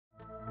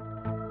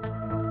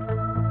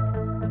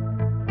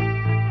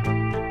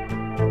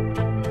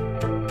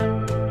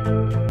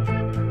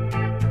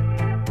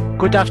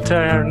Good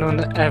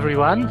afternoon,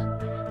 everyone.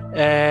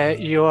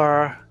 You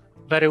are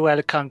very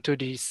welcome to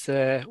this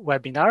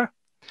webinar.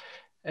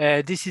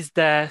 This is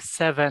the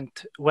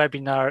 7th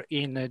webinar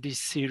in this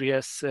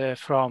series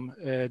from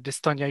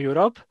Dystonia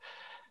Europe.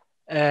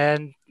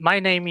 And my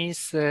name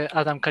is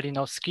Adam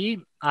Kalinowski.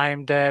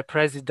 I'm the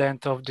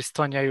president of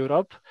Dystonia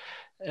Europe.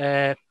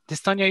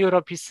 Dystonia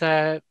Europe is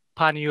a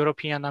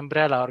pan-European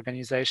umbrella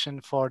organization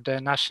for the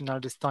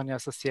national dystonia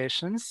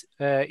associations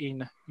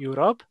in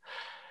Europe.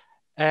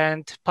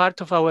 And part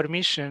of our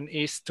mission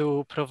is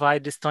to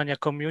provide dystonia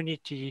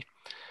community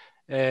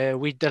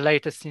with the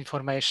latest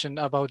information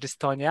about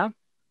dystonia.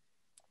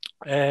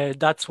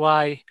 That's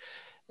why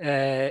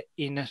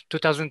in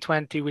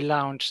 2020, we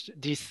launched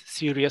this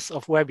series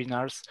of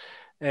webinars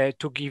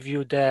to give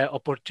you the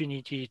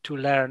opportunity to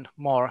learn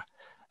more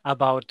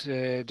about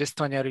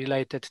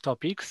dystonia-related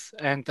topics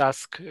and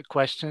ask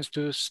questions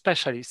to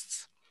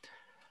specialists.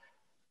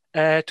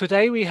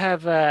 Today we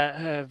have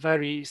a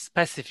very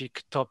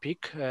specific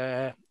topic.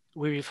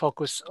 We will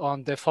focus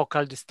on the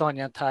focal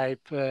dystonia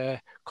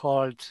type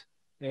called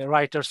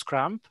writer's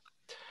cramp.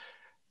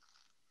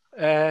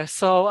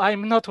 So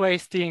I'm not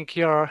wasting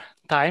your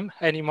time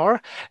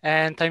anymore,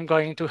 and I'm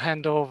going to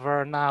hand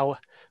over now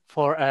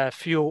for a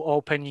few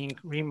opening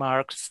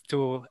remarks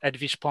to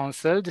Edwige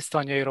Poncel,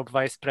 Dystonia Europe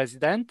Vice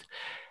President.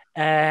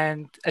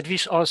 And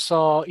Edwige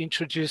also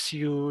introduce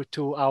you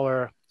to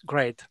our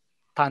great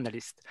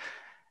panelists.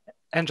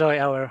 Enjoy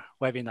our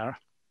webinar.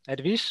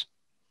 Edwige?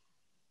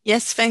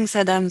 Yes, thanks,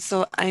 Adam.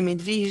 So I'm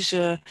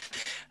Edwige,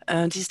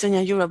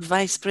 Dystonia Europe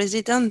Vice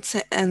President,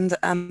 and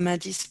I'm a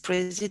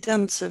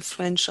President of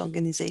French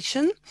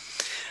organization.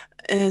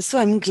 So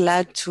I'm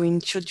glad to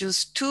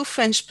introduce two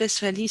French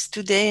specialists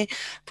today,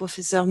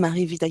 Professor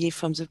Marie Vidailhet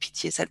from the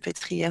Pitié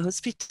Salpetriere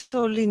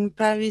Hospital in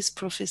Paris,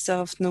 Professor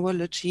of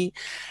Neurology,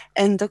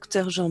 and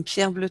Dr.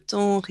 Jean-Pierre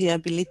Bleton,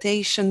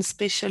 Rehabilitation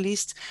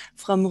Specialist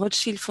from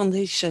Rothschild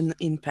Foundation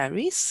in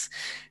Paris.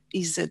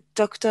 He's a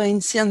doctor in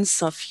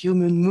science of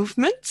human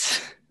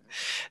movement.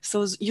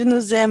 So you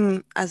know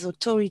them as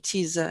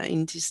authorities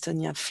in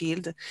dystonia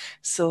field.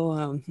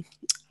 So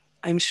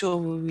I'm sure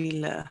we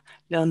will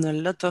learn a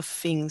lot of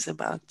things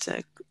about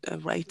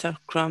writer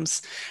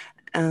cramps,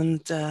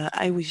 and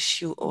I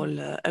wish you all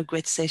a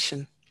great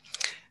session.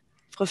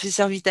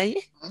 Professor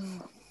Vidailhet?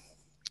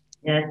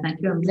 Yes,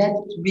 thank you. I'm glad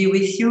to be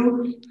with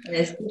you,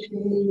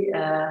 especially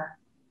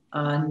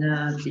on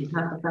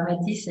behalf of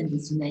Amatis and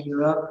Dystonia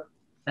Europe.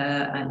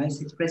 I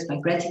must express my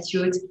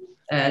gratitude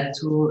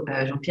to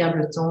Jean-Pierre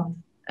Bleton.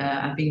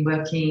 I've been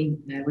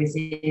working with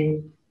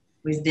him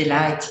with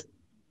delight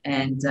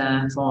and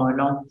for a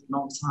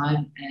long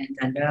time, and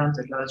I learned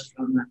a lot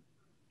from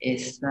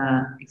his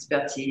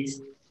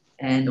expertise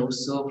and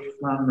also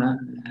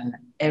from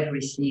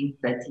everything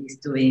that he's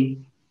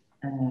doing,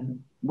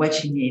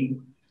 watching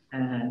him,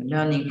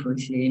 learning from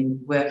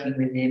him, working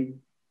with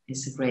him.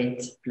 It's a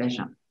great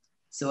pleasure.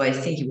 So I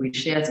think you will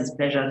share this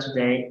pleasure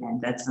today, and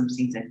that's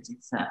something that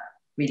is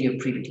really a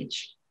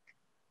privilege.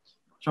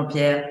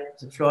 Jean-Pierre,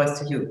 the floor is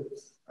to you.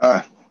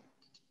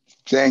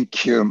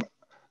 Thank you.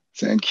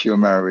 Thank you,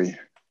 Marie.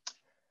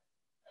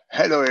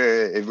 Hello,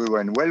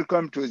 everyone.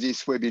 Welcome to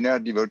this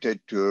webinar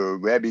devoted to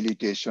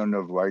rehabilitation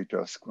of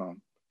writer's cramp.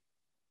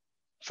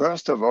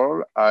 First of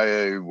all,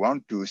 I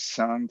want to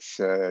thank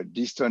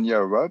Dystonia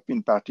Europe,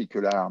 in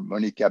particular,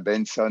 Monica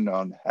Benson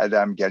and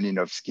Adam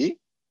Kalinowski,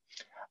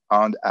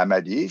 and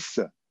Amadis,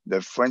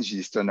 the French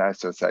Dystonia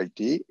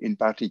Society, in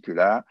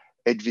particular,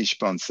 Edwige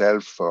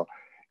Poncel, for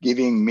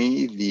giving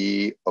me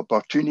the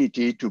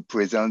opportunity to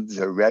present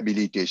the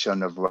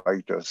rehabilitation of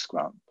writer's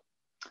cramp.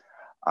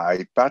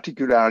 I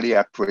particularly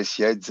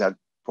appreciate that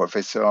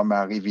Professor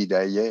Marie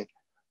Vidailhet,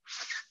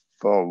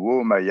 for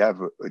whom I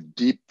have a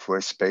deep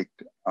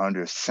respect and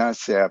a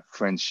sincere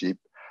friendship,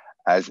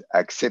 has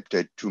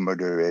accepted to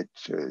moderate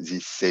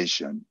this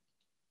session.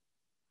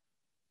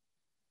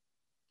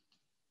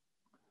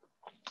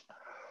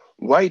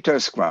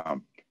 Writer's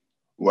cramp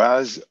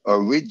was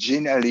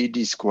originally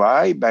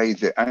described by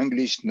the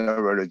English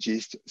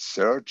neurologist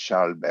Sir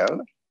Charles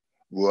Bell,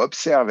 who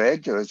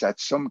observed that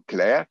some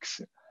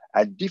clerks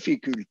had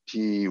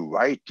difficulty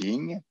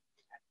writing,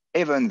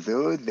 even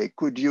though they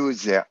could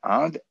use their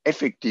hand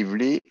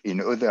effectively in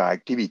other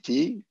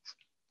activities,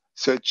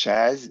 such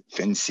as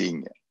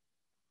fencing.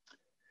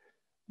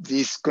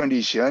 This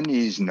condition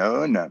is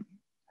known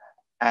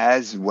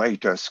as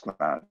writer's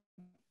cramp.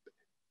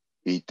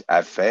 It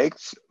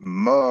affects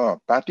more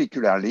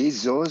particularly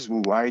those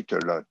who write a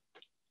lot.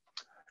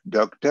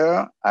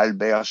 Dr.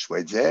 Albert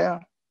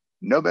Schweitzer,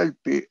 Nobel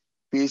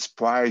Peace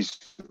Prize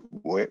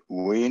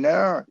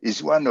winner,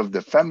 is one of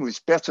the famous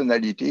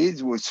personalities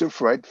who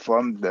suffered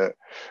from the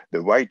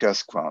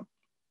writer's cramp.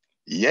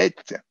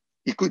 Yet,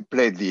 he could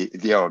play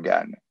the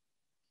organ.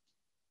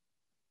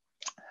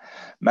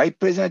 My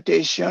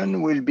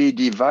presentation will be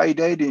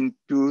divided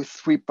into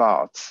three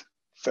parts.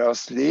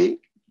 Firstly,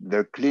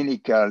 the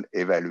clinical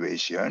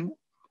evaluation,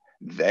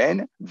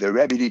 then the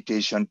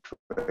rehabilitation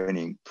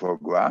training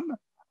program,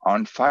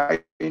 and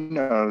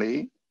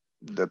finally,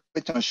 the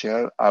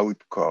potential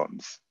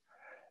outcomes.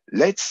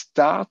 Let's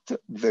start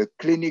the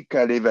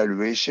clinical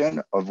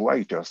evaluation of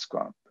writer's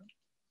cramp.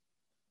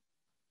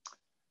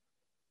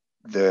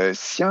 The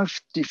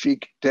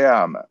scientific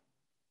term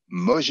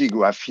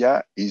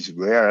mogigraphia is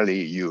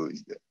rarely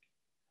used.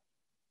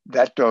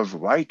 That of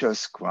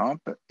writer's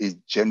cramp is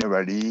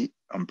generally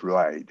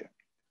employed.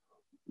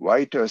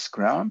 Writer's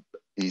cramp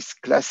is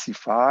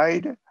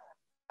classified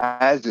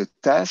as a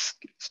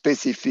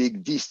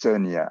task-specific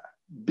dystonia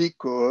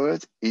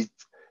because it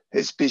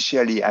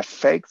especially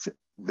affects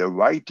the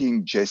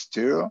writing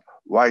gesture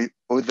while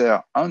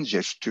other hand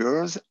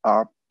gestures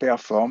are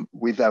performed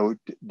without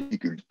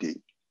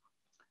difficulty.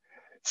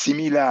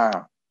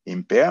 Similar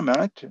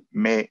impairment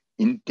may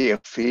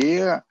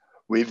interfere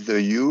with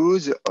the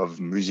use of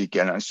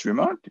musical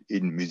instrument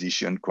in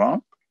musician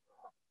cramp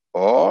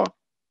or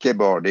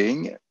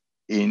keyboarding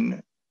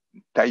in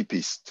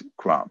typist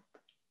cramp.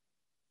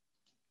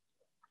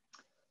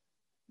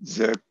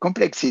 The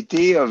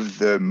complexity of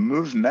the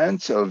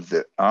movements of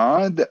the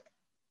hand,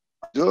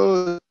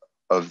 those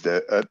of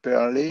the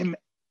upper limb,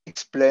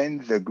 explain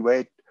the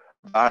great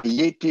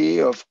variety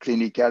of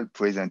clinical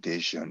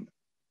presentation.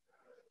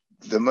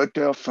 The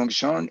motor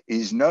function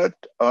is not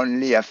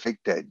only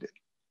affected.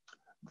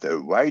 The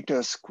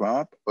writer's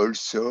cramp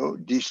also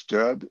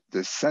disturbs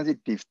the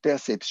sensitive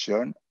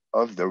perception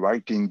of the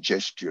writing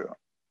gesture.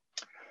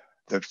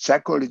 The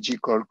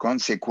psychological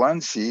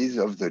consequences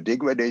of the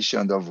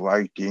degradation of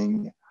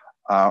writing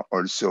are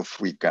also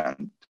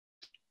frequent.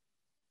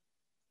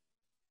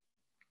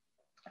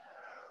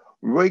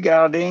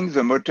 Regarding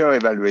the motor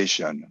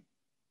evaluation,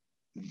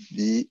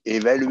 the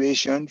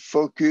evaluation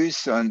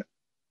focuses on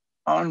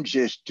hand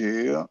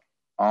gesture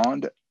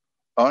and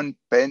on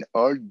pen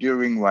hold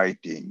during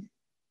writing.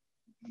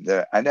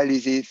 The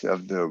analysis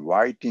of the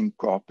writing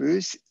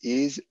corpus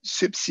is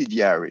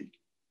subsidiary.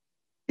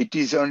 It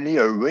is only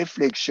a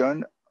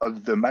reflection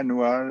of the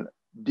manual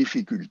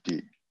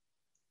difficulty.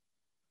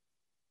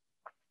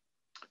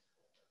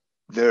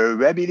 The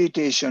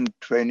rehabilitation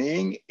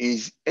training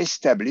is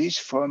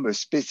established from a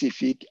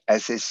specific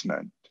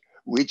assessment,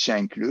 which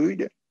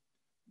include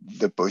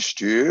the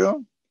posture,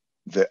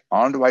 the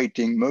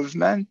handwriting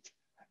movement,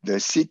 the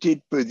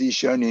seated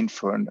position in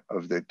front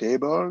of the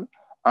table,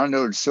 and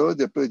also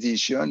the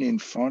position in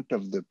front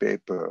of the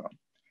paper.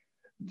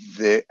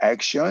 The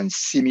actions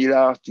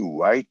similar to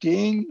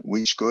writing,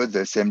 which cause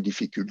the same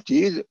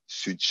difficulties,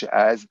 such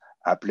as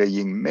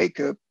applying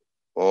makeup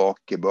or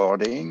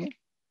keyboarding,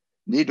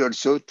 need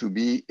also to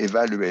be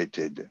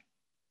evaluated.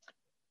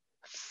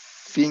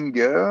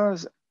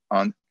 Fingers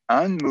and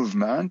hand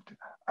movement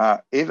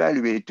are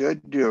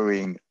evaluated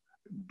during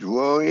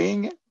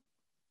drawing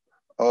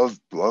of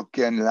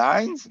broken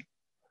lines,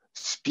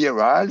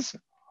 spirals,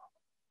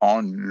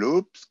 and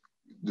loops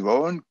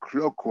drawn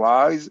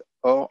clockwise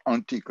or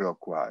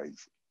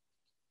anti-clockwise.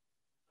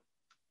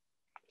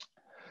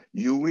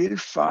 You will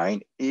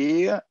find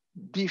here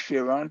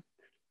different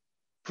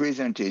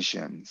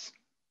presentations.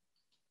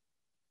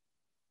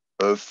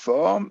 A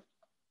form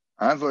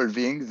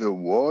involving the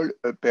whole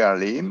upper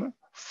limb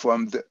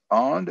from the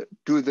hand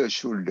to the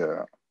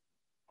shoulder.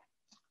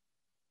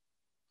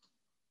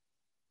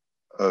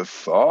 A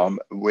form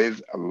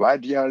with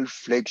radial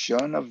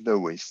flexion of the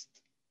wrist.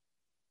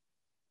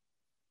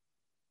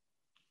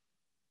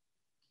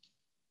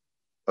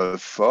 A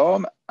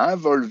form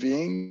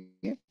involving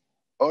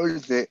all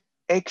the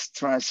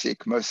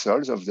extrinsic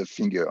muscles of the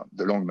finger,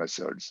 the long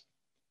muscles,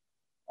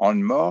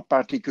 and more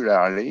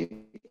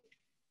particularly,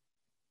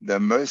 the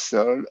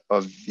muscle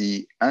of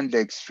the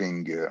index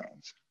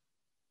fingers.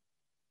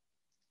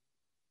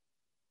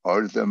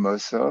 All the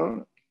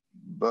muscle,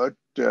 but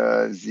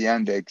the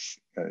index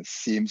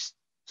seems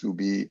to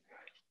be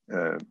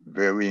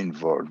very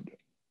involved.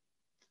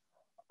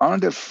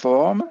 And a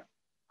form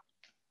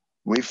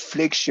with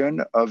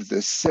flexion of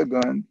the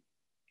second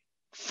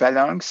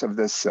phalanx of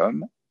the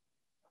thumb,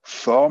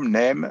 form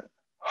named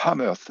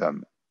hammer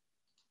thumb.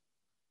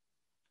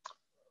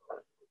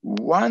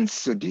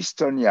 Once the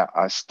dystonia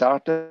has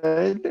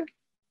started,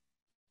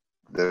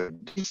 the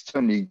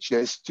dystonic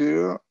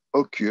gesture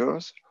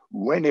occurs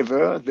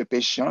whenever the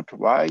patient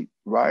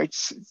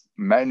writes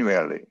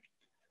manually.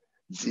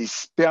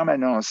 This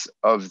permanence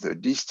of the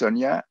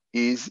dystonia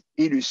is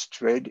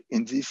illustrated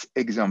in this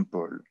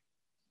example,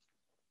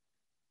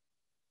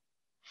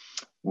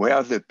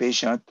 where the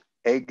patient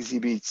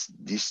exhibits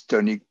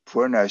dystonic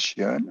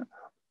pronation,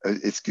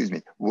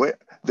 where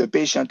the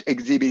patient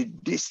exhibits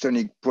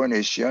dystonic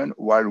pronation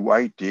while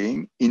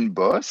writing in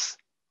both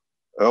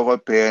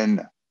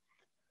European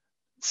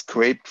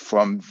script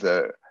from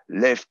the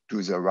left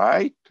to the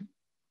right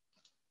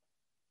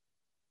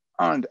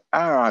and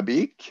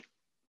Arabic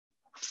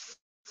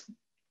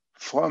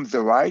from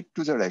the right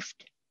to the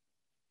left.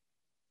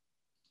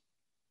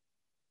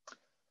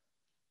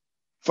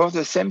 For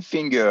the same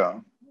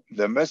finger,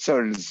 the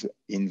muscles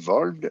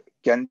involved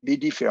can be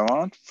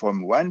different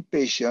from one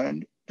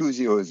patient to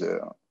the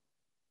other.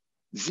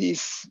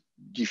 This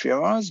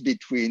difference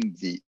between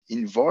the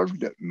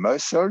involved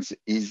muscles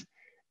is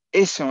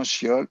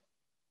essential,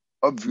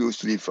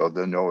 obviously, for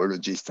the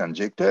neurologist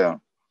injector,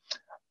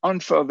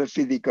 and for the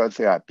physical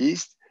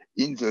therapist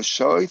in the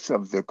choice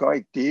of the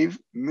corrective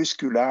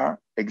muscular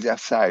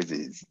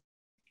exercises.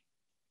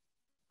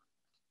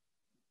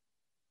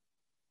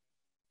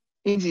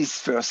 In this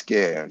first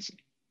case,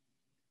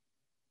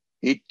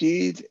 it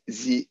is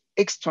the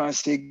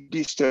extrinsic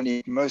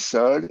dystonic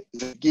muscle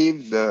that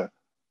gives the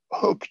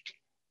hooked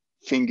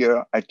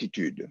finger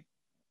attitude.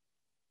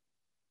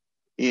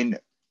 In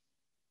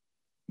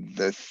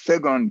the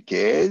second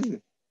case,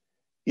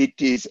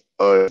 it is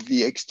all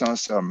the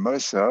extensor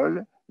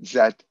muscle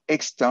that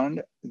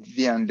extend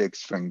the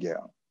index finger.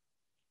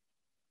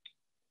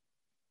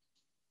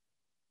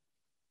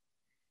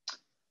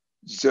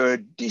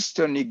 The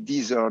dystonic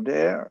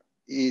disorder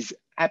is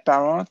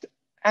apparent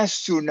as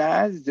soon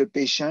as the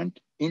patient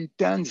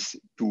intends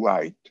to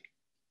write.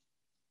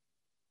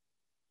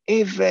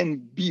 Even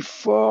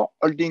before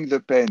holding the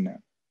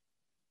pen,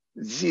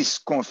 this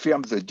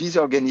confirms the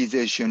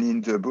disorganization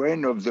in the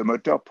brain of the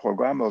motor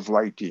program of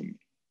writing.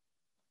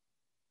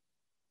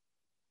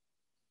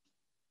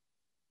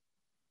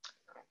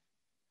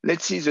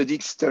 Let's see the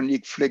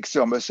dystonic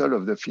flexor muscle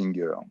of the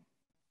finger.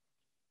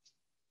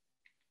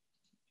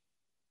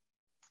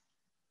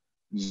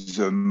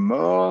 The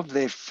more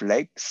they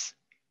flex,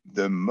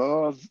 the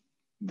more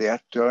their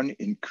tone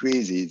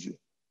increases,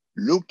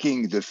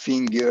 looking the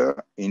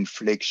finger in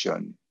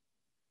flexion.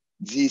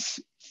 This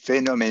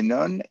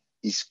phenomenon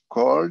is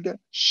called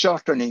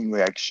shortening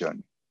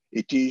reaction.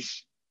 It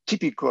is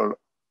typical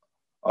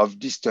of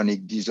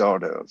dystonic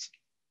disorders.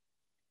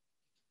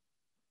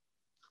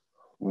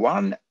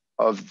 One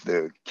of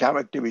the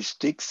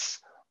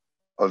characteristics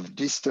of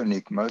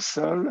dystonic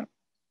muscle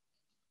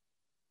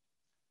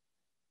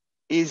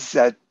is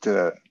that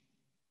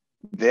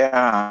they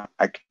are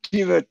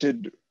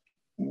activated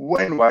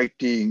when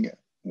writing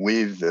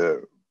with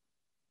the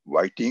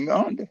writing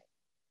hand,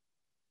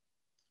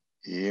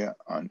 here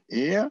and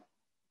here,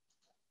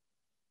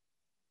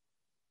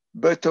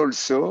 but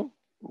also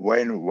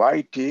when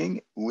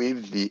writing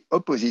with the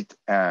opposite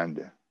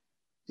hand,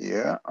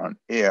 here and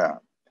here.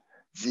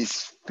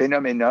 This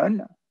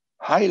phenomenon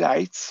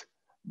highlights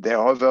their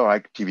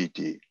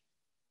overactivity.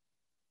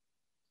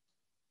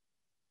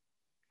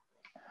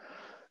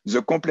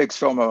 The complex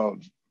form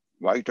of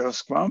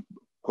writer's cramp,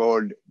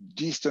 called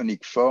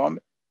dystonic form,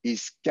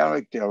 is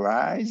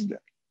characterized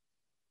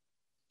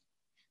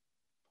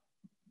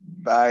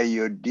by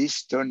a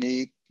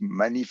dystonic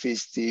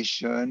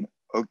manifestation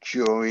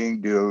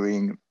occurring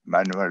during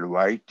manual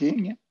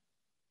writing,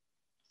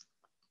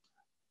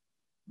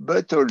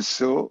 but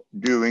also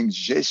during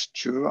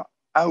gesture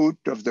out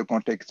of the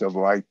context of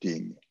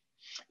writing.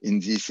 In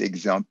this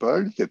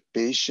example, the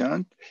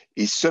patient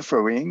is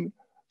suffering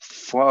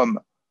from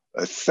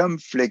a thumb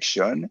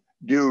flexion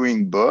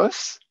during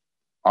both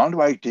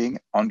handwriting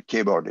and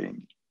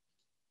keyboarding.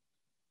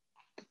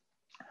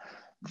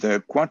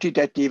 The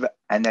quantitative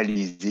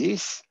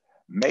analysis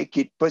make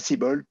it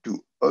possible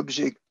to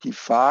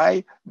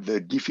objectify the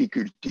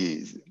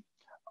difficulties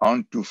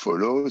and to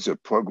follow the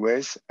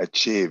progress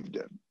achieved.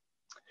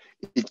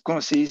 It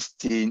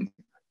consists in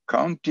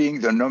counting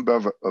the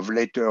number of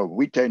letters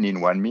written in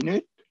 1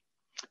 minute,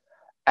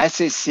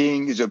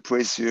 assessing the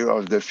pressure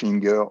of the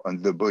finger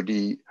on the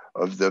body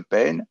of the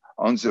pen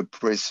and the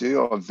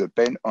pressure of the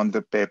pen on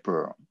the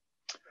paper.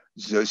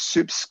 The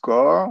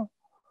subscore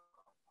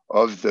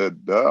of the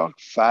Berg,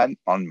 Fan,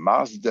 and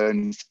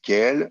Marsden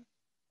scale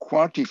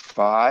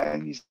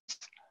quantifies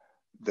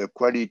the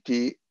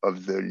quality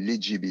of the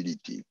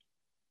legibility.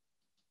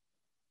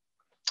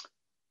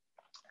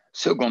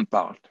 Second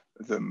part,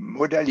 the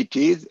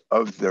modalities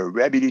of the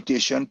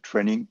rehabilitation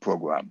training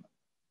program.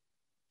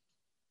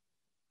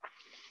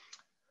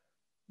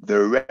 The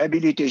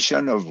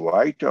rehabilitation of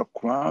writer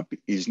cramp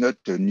is not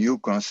a new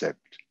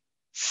concept.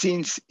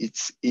 Since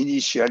its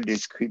initial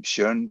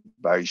description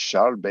by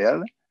Charles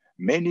Bell,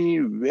 many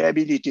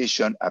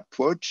rehabilitation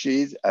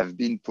approaches have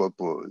been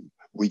proposed.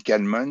 We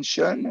can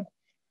mention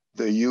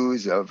the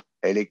use of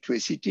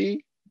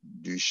electricity,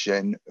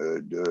 Duchenne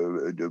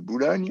de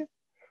Boulogne,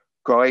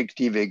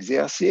 corrective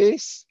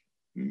exercise,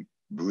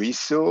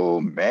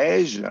 Brissot,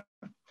 Meige,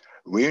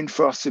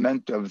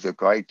 reinforcement of the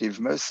corrective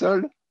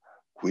muscle,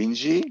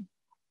 Quingy.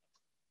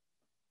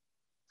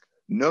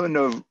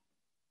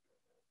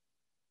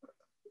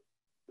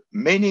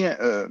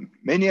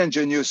 Many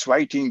ingenious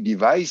writing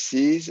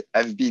devices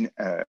have been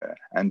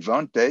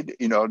invented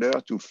in order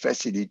to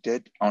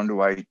facilitate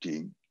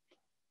handwriting,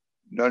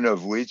 none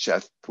of which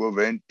has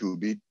proven to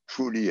be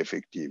truly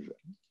effective.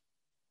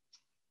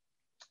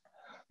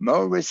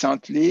 More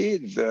recently,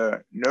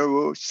 the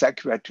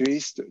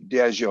neuropsychiatrist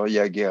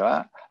Deajuria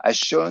Guerra has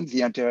shown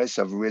the interest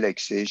of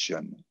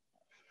relaxation.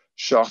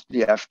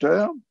 Shortly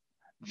after,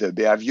 the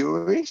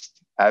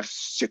behaviorists have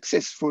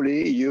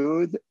successfully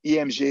used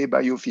EMG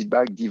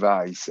biofeedback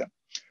device,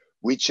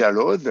 which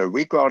allow the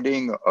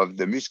recording of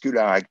the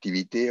muscular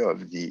activity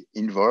of the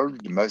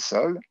involved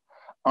muscle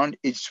and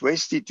its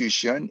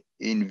restitution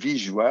in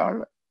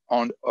visual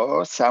and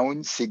or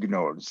sound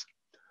signals.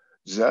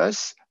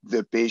 Thus,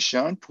 the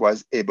patient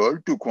was able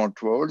to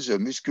control the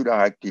muscular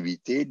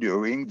activity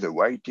during the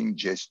writing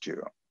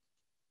gesture.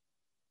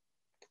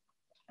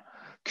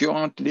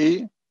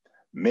 Currently,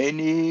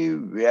 many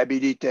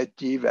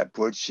rehabilitative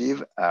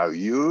approaches are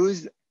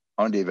used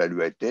and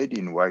evaluated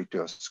in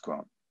writer's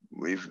cramp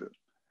with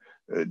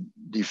a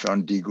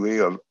different degree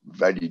of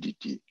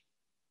validity.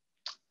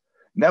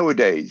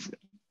 Nowadays,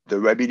 the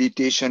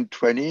rehabilitation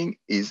training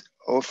is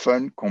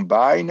often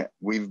combined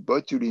with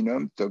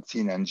botulinum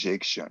toxin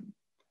injection.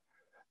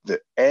 The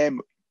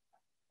aim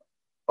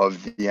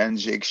of the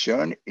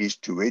injection is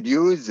to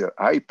reduce the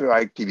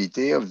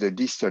hyperactivity of the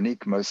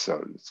dystonic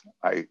muscles.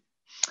 I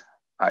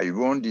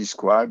won't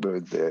describe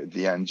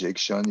the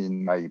injection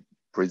in my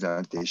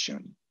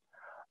presentation.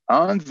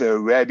 And the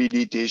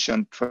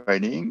rehabilitation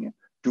training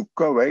to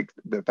correct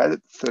the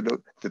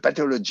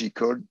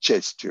pathological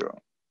gesture.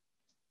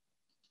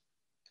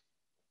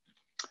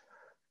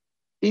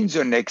 In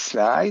the next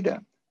slide,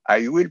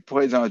 I will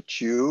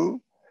present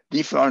you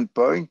different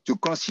points to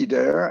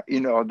consider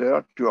in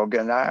order to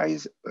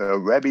organize a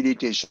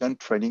rehabilitation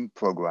training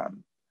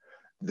program.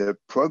 The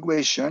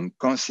progression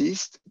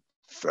consists,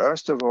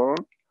 first of all,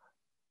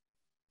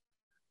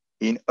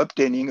 in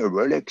obtaining a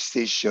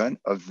relaxation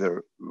of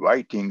the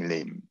writing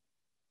limb.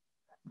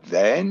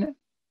 Then,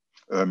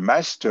 a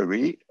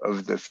mastery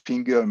of the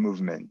finger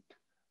movement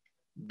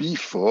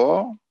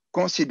before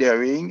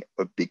considering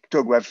a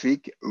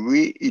pictographic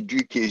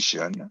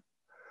re-education,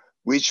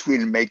 which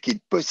will make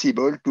it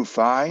possible to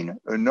find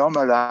a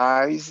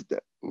normalized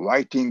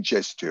writing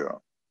gesture.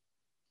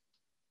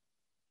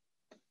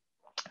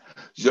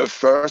 The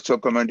first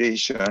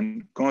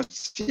recommendation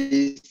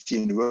consists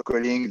in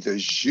recalling the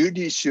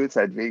judicious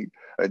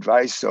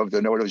advice of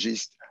the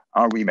neurologist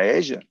Henri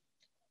Mege: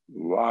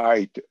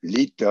 write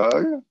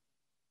little,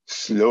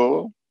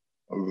 slow,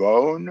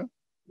 round,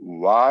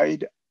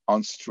 wide,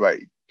 and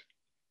straight.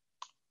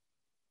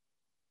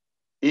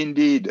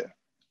 Indeed,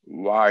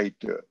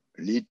 write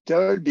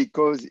little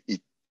because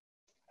it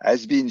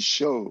has been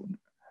shown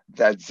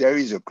that there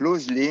is a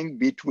close link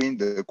between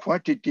the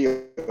quantity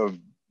of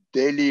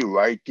daily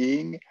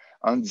writing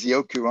and the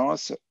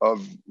occurrence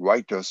of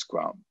writer's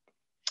cramp.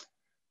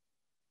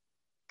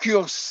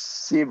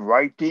 Cursive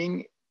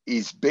writing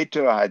is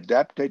better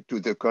adapted to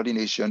the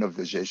coordination of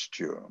the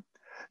gesture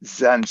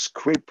than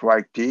script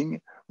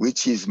writing,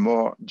 which is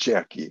more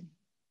jerky.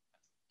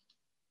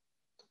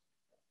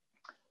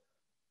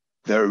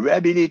 The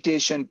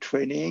rehabilitation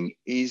training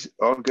is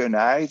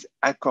organized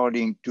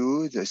according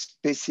to the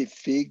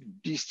specific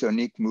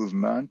dystonic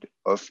movement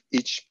of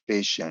each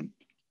patient.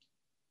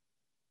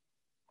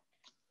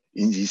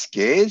 In this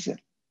case,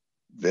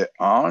 the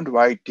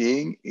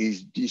handwriting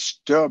is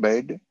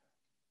disturbed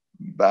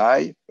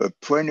by a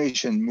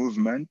pronation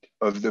movement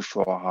of the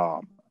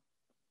forearm.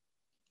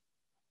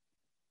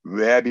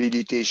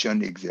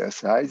 Rehabilitation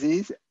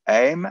exercises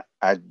aim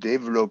at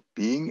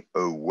developing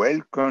a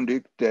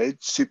well-conducted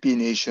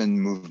supination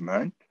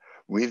movement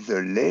with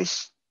the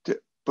least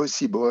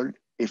possible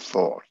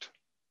effort.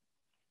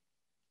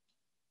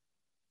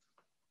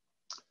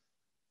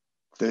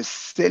 The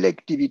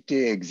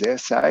selectivity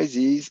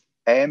exercises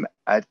aim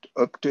at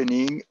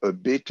obtaining a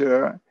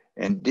better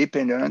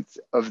independence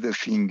of the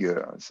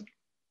fingers.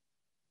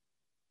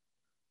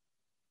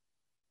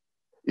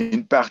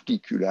 In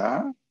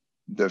particular,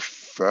 the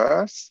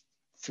first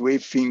three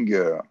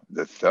fingers,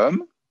 the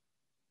thumb,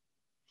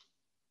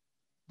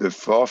 the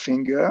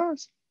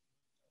forefingers,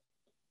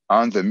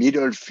 and the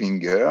middle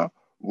finger,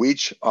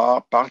 which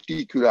are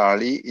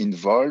particularly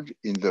involved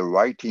in the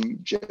writing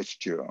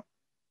gesture.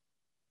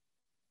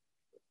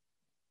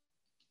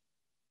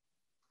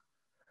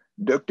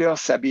 Dr.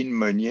 Sabine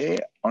Monnier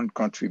and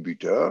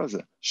contributors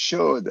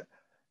showed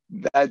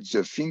that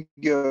the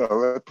finger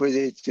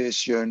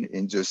representation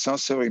in the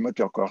sensory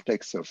motor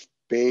cortex of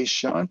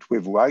patients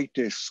with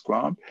writer's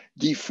cramp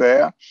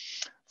differ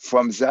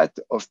from that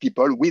of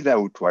people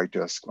without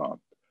writer's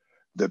cramp.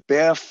 The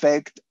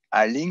perfect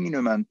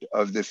alignment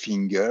of the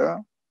finger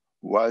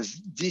was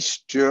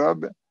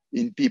disturbed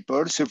in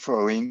people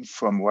suffering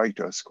from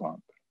writer's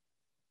cramp.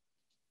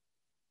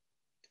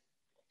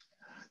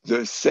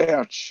 The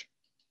search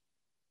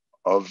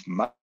of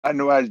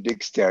manual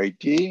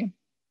dexterity,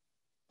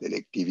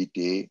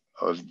 selectivity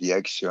of the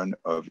action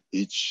of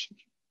each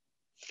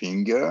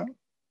finger,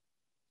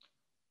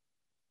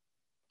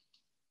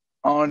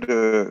 and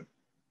the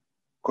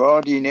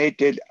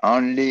coordinated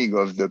handling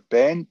of the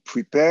pen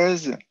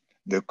prepares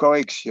the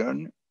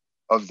correction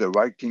of the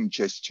writing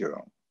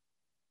gesture.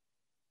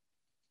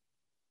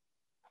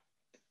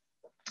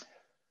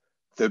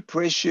 The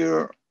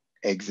pressure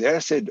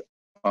exerted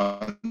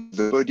on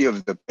the body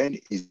of the pen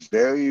is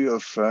very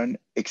often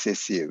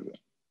excessive.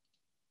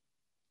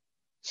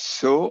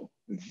 So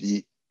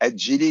the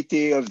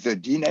agility of the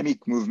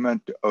dynamic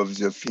movement of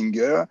the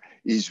finger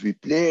is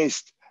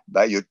replaced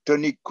by a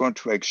tonic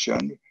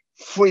contraction,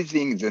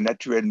 freezing the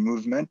natural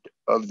movement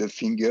of the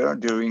finger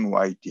during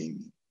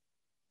writing.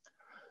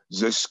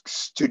 The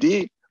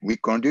study we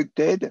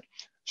conducted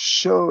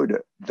showed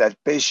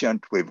that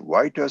patients with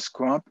writer's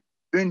cramp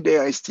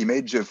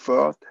underestimate the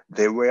force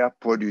they were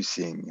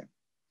producing.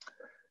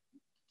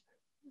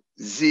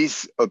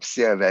 This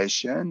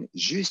observation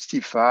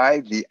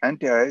justifies the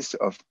interest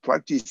of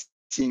practicing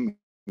increasing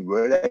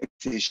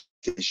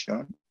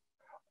relaxation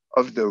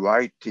of the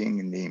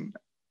writing limb.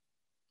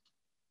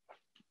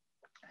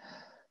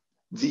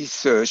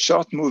 This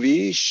short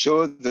movie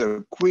shows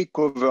the quick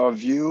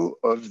overview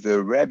of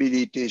the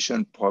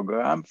rehabilitation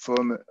program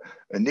from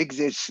an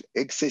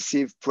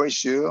excessive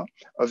pressure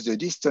of the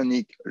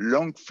dystonic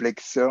long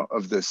flexor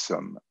of the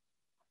thumb.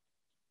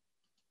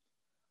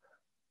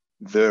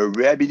 The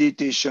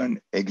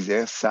rehabilitation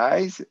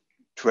exercise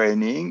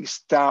training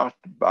starts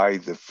by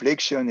the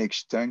flexion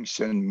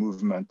extension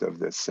movement of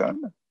the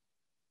thumb.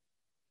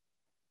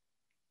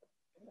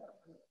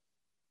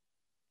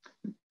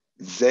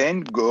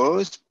 Then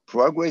goes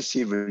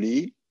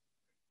progressively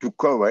to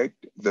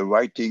correct the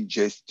writing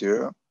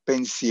gesture,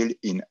 pencil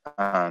in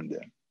hand.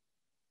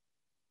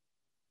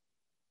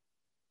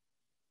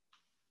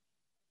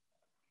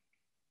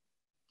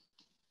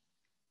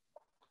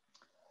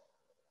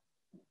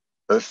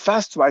 A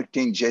fast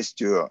writing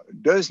gesture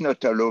does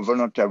not allow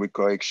voluntary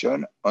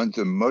correction on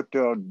the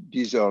motor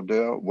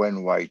disorder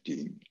when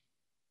writing.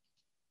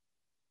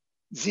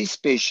 This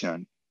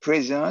patient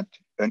presents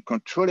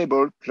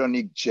uncontrollable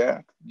clonic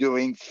jerk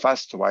during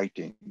fast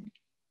writing.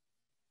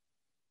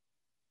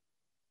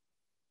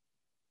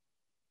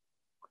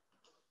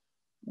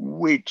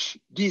 Which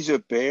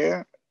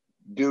disappear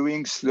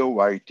during slow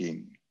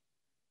writing.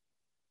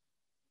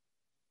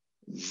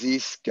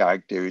 This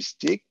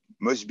characteristic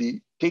must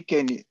be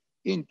taken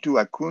into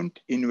account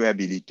in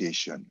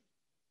rehabilitation.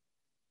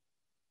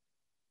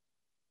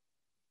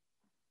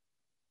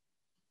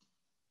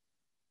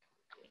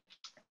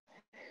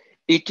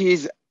 It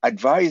is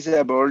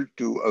advisable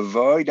to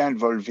avoid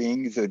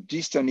involving the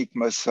dystonic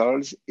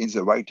muscles in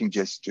the writing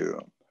gesture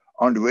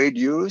and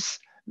reduce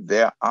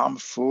their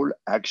harmful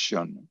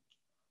action.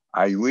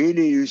 I will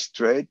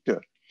illustrate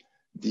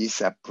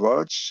this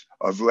approach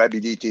of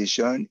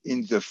rehabilitation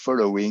in the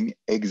following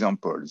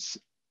examples.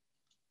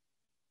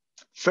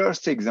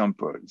 First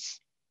examples.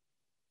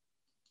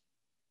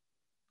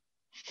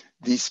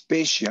 This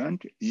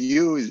patient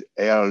used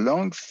her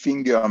long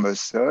finger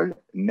muscle,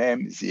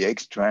 named the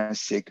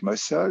extrinsic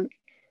muscle,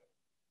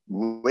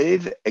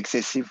 with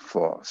excessive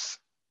force.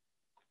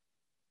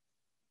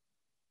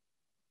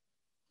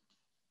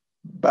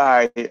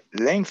 By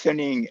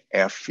lengthening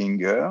her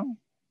finger,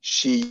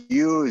 she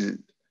used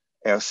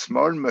her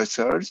small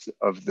muscles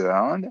of the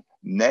hand,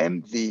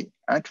 named the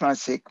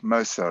intrinsic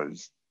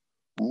muscles,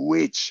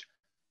 which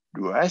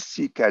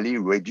drastically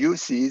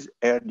reduces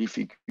her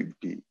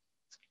difficulty.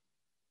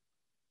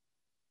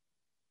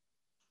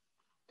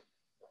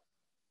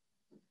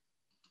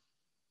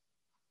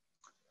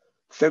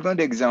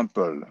 Second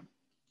example,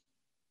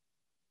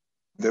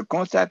 the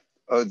contact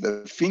of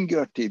the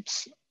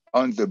fingertips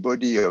on the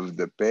body of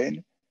the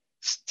pen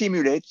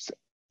stimulates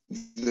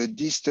the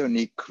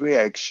dystonic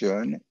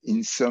reaction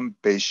in some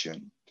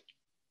patients.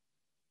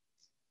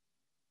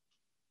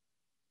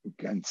 You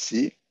can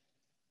see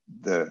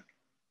the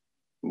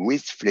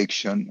wrist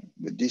flexion,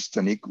 the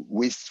dystonic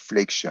wrist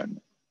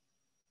flexion.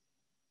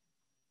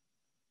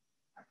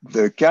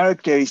 The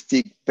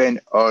characteristic pen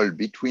hole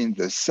between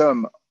the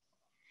thumb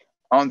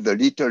and the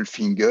little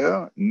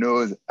finger,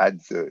 known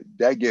as the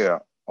dagger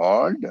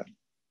hold,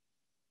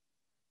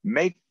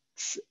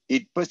 makes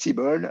it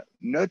possible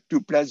not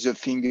to place the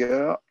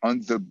finger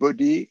on the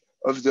body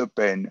of the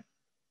pen.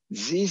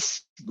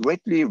 This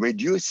greatly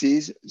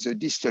reduces the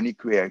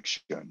dystonic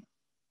reaction.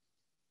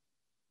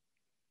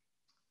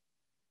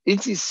 In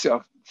this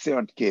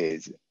third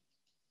case,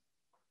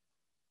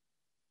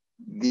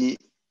 the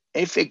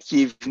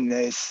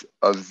effectiveness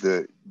of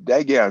the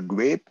dagger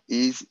grip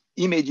is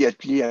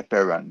immediately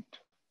apparent.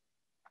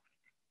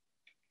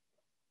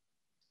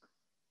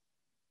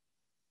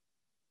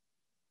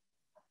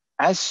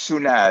 As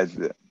soon as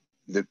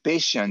the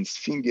patient's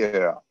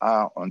fingers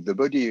are on the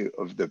body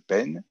of the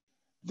pen,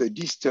 the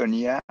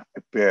dystonia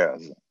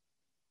appears.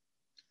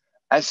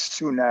 As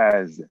soon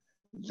as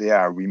they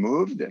are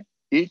removed,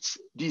 it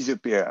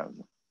disappears.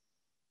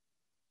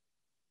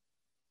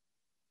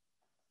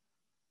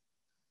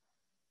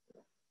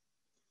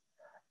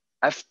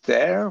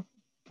 After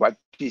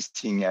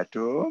practicing at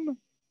home,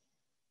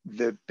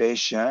 the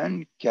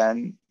patient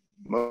can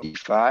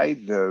modify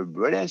the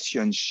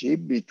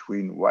relationship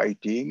between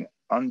writing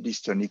and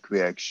dystonic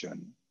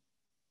reaction,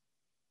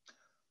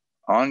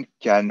 and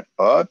can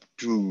opt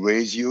to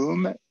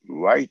resume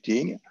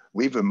writing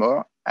with a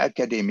more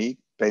academic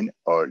pen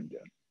hold.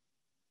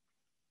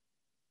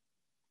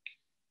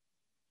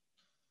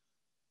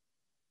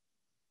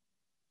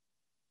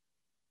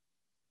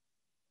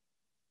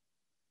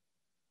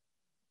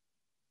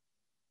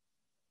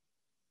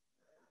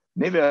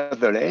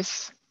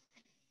 Nevertheless,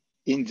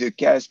 in the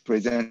case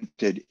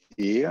presented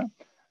here,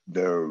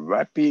 the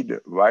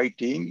rapid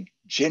writing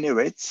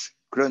generates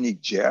clonic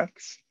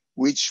jerks,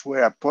 which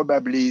were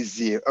probably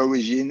the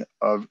origin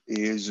of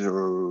his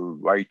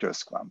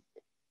writer's cramp.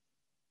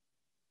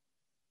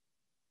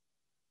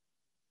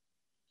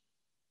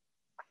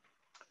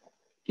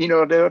 In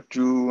order to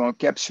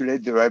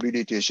encapsulate the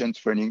rehabilitation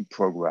training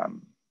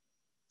program,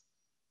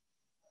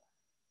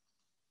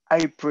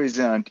 I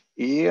present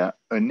here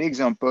an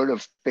example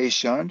of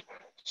patient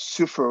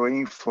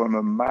suffering from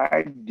a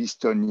mild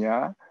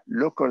dystonia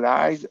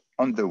localized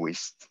on the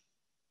wrist.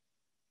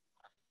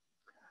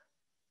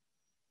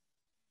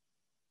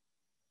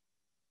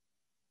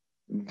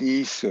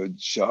 This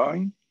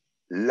joint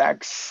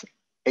lacks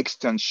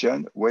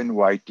extension when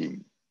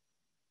writing.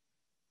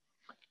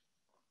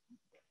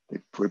 The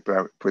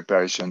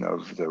preparation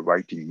of the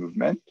writing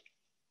movement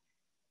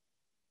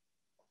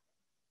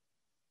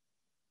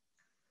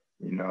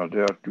in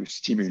order to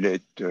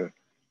stimulate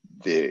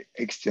the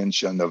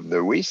extension of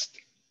the wrist.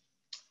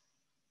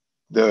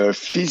 The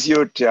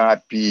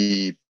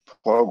physiotherapy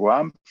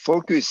program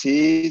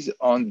focuses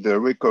on the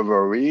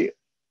recovery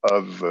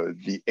of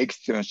the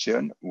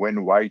extension when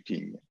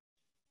writing.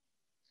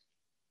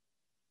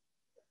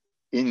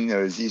 In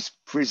this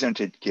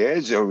presented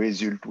case, the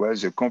result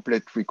was a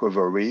complete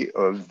recovery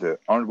of the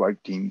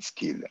handwriting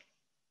skill.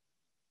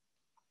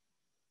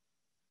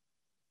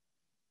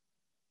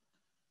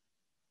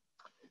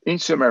 In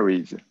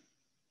summary,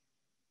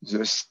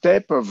 the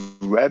step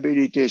of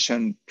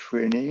rehabilitation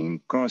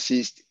training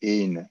consists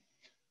in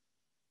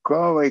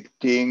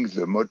correcting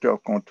the motor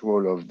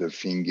control of the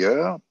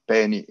finger,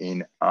 pen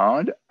in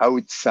hand,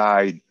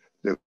 outside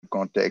the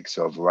context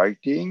of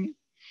writing,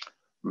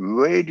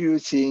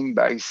 reducing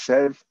by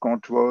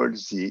self-control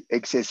the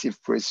excessive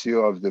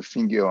pressure of the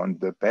finger on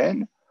the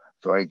pen,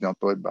 for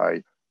example,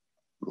 by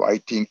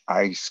writing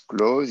eyes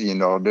closed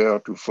in order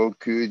to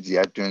focus the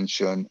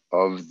attention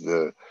of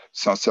the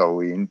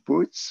sensory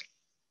inputs,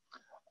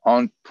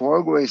 and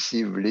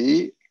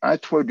progressively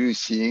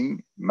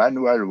introducing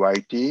manual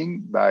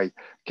writing by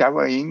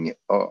carrying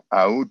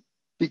out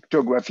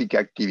pictographic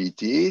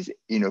activities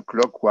in a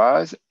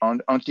clockwise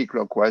and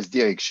anti-clockwise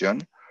direction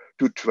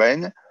to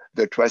train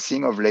the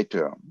tracing of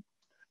letters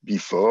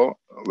before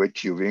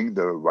retrieving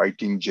the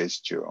writing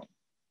gesture.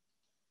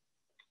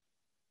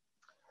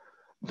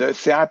 The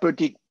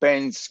therapeutic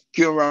pens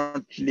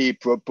currently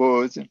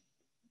proposed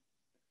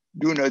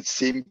do not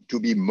seem to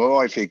be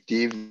more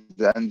effective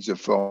than the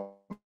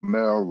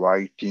former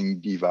writing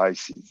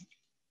devices.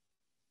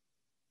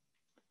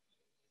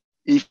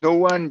 If no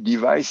one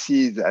device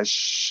has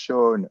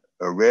shown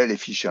a real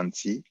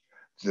efficiency,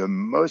 the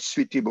most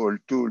suitable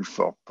tool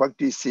for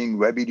practicing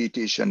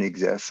rehabilitation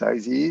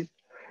exercises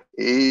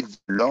is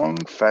long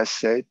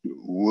facet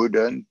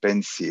wooden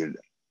pencil.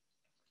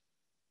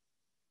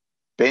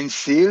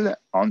 Pencil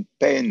and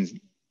pens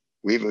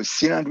with a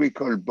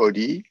cylindrical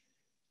body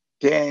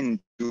tend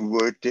to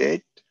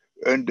rotate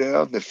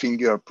under the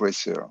finger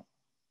pressure.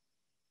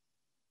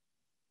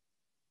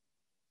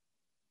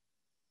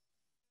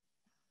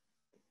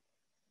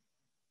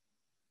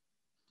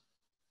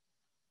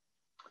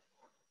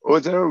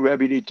 Other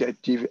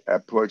rehabilitative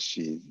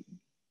approaches,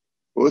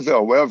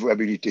 other ways of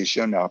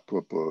rehabilitation are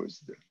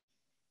proposed,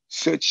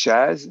 such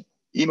as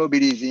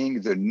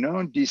immobilizing the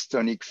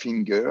non-dystonic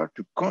finger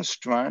to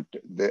constrain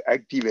the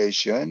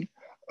activation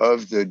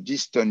of the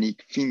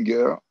dystonic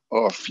finger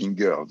or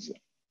fingers,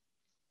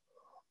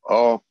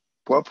 or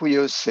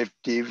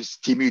proprioceptive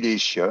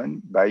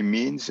stimulation by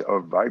means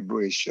of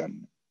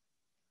vibration.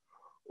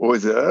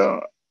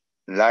 Others,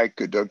 like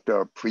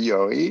Dr.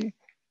 Priori,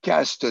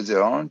 cast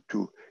the hand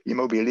to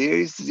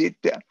immobilize it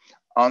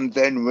and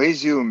then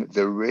resume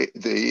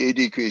the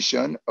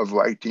education of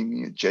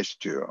writing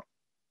gesture.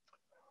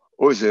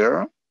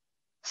 Others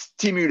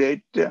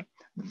stimulate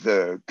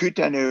the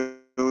cutaneous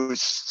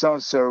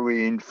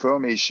sensory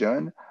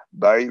information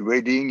by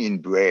reading in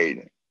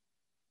braille.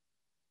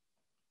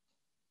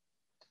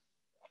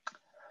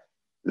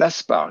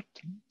 Last part,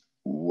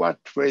 what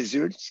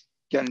results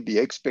can be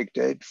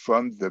expected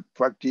from the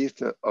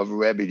practice of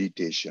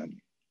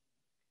rehabilitation?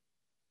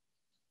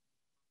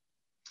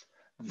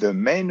 The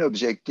main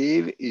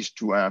objective is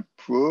to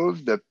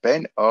improve the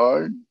pen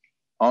hold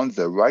on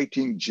the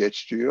writing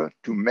gesture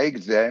to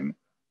make them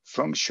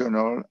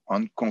functional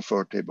and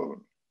comfortable.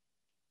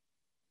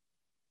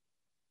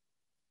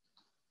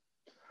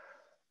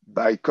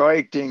 By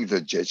correcting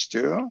the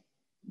gesture,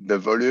 the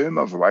volume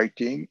of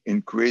writing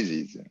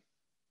increases,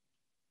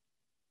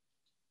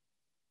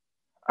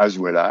 as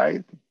well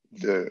as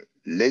the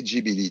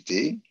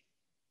legibility,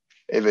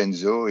 even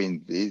though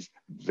in this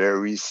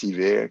very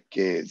severe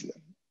case.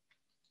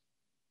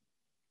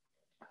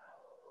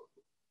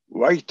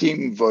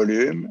 Writing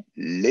volume,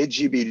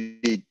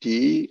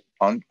 legibility,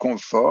 and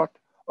comfort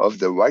of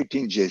the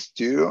writing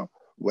gesture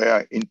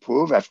were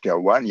improved after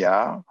 1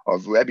 year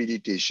of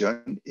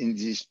rehabilitation in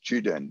this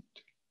student.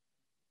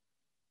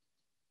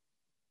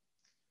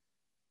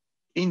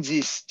 In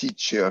this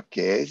teacher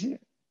case,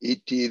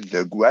 it is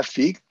the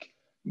graphic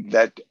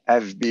that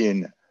have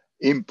been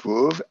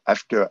improved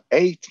after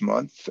 8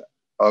 months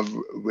of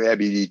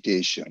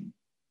rehabilitation.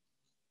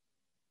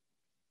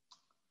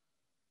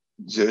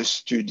 The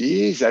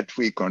study that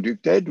we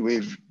conducted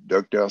with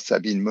Dr.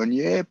 Sabine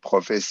Monnier,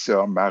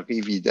 Professor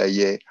Marie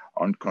Vidailhet,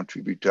 and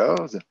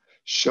contributors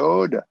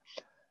showed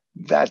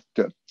that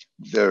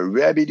the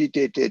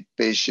rehabilitated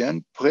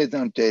patient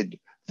presented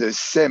the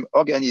same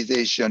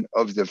organization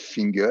of the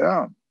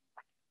finger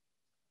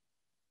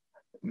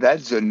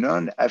that's the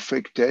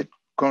non-affected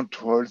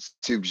control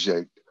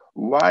subject,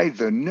 while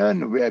the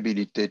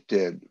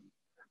non-rehabilitated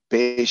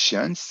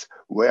patients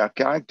were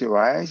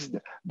characterized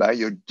by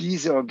a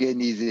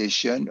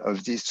disorganization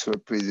of this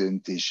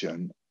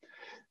representation.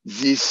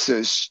 This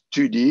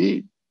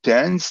study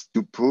tends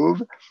to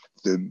prove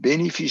the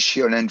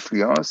beneficial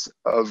influence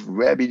of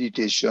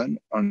rehabilitation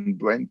on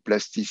brain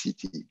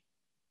plasticity.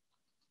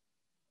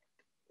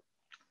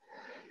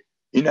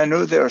 In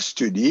another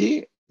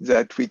study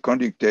that we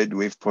conducted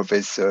with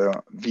Professor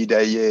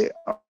Vidailhet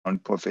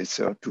and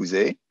Professor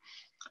Touzé,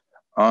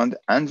 and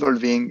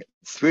involving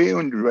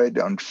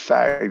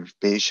 305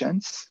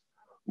 patients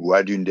who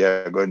had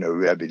undergone a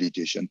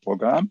rehabilitation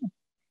program,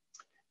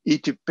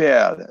 it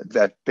appeared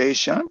that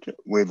patients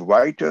with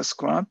writer's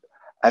cramp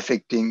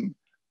affecting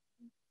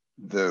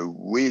the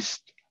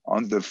wrist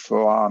and the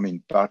forearm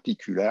in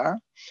particular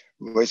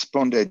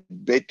responded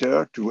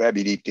better to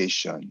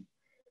rehabilitation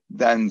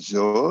than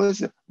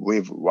those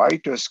with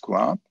writer's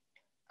cramp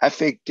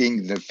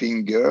affecting the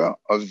finger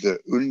of the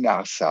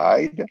ulnar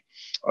side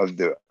of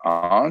the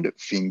hand,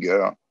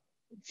 finger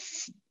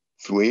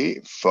 3,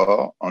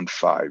 4, and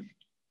 5.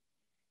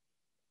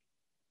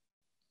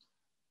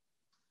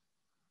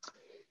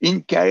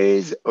 In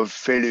case of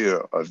failure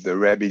of the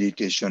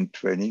rehabilitation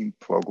training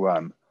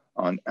program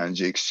on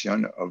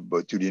injection of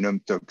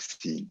botulinum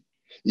toxin,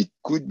 it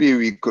could be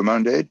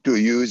recommended to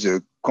use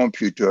a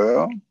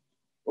computer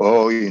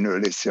or, in a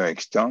lesser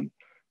extent,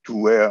 to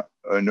wear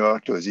an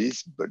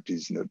orthosis, but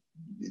it's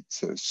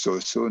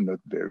so-so, not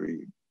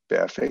very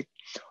perfect,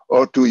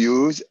 or to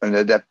use an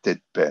adapted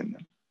pen.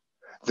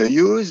 The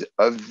use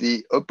of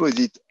the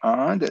opposite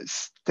hand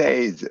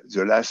stays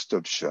the last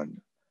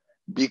option,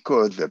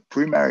 because the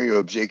primary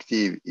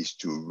objective is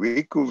to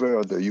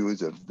recover the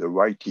use of the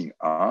writing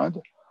hand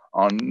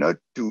and not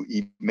to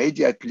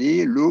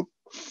immediately look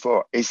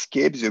for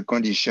escape the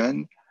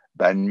condition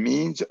by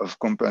means of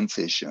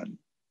compensation.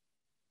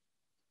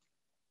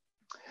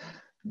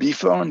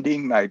 Before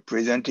ending my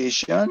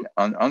presentation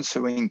and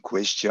answering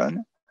questions,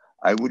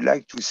 I would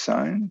like to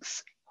thank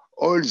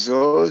all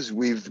those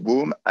with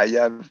whom I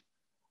have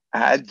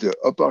had the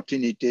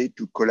opportunity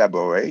to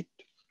collaborate,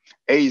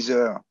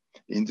 either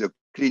in the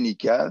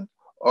clinical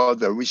or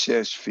the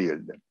research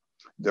field.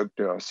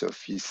 Dr.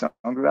 Sophie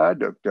Sangla,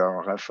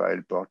 Dr.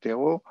 Raphaël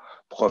Portero,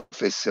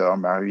 Professor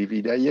Marie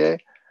Vidailhet,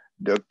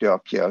 Dr.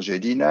 Pierre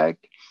Gédinac,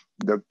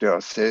 Dr.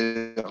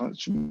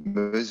 Serge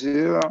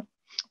Mesure,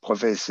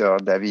 Professor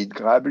David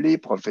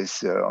Grabli,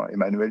 Professor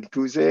Emmanuel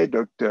Touzé,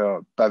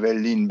 Dr. Pavel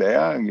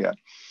Lindberg,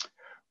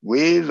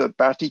 with a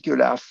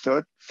particular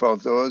thought for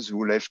those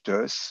who left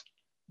us,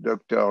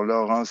 Dr.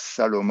 Laurence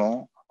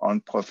Salomon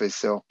and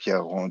Professor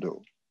Pierre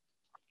Rondeau.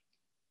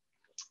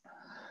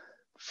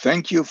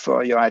 Thank you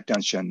for your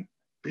attention.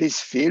 Please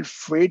feel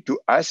free to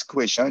ask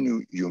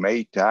questions you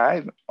may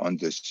have on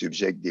the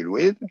subject dealt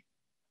with.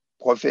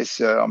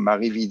 Professor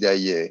Marie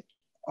Vidailhet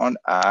and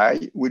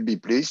I will be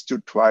pleased to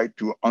try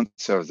to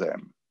answer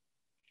them.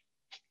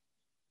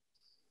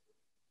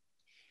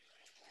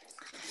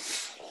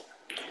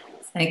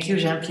 Thank you,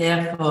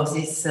 Jean-Pierre, for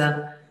this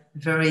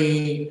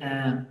very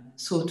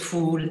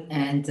thoughtful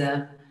and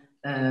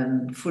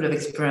full of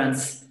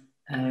experience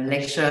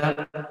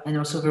lecture, and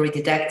also very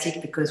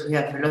didactic, because we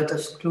have a lot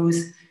of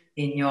clues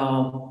in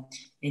your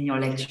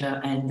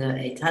lecture, and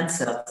it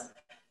answered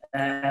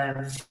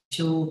a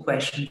few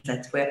questions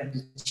that were in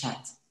the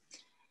chat.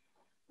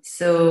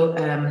 So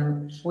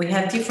we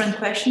have different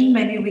questions.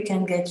 Maybe we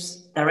can get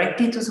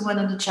directly to the one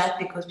on the chat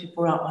because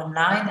people are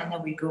online, and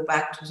then we go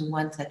back to the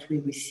ones that we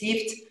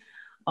received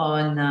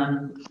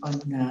on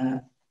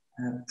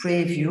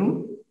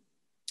preview.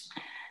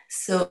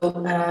 So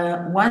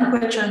one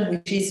question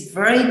which is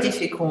very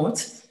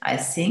difficult, I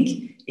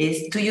think,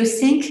 is, do you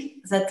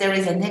think that there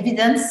is an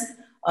evidence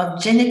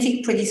of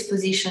genetic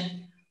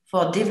predisposition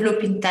for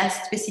developing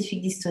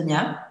task-specific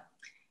dystonia?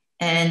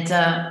 And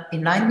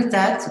in line with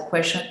that, the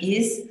question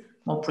is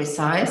more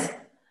precise.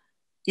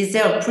 Is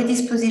there a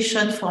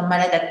predisposition for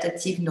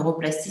maladaptive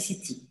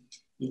neuroplasticity?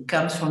 It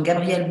comes from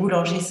Gabriel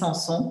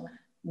Boulanger-Sanson,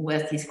 who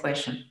has this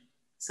question.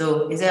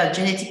 So is there a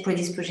genetic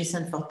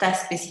predisposition for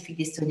task-specific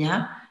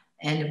dystonia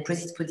and a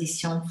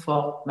predisposition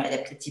for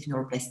maladaptive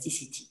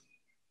neuroplasticity?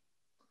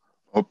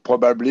 Oh,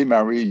 probably,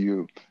 Marie,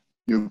 you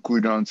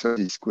could answer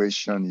this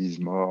question. Is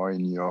more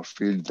in your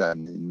field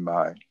than in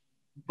mine.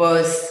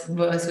 Both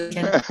we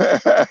can.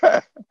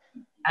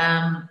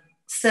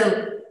 So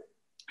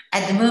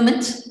at the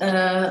moment,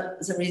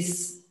 there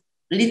is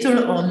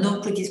little or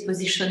no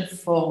predisposition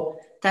for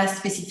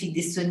task-specific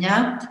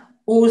dystonia,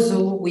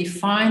 although we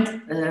find,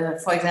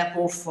 for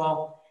example,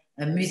 for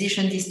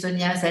musician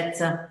dystonia, that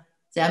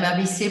there may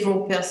be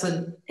several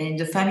persons in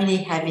the family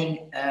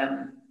having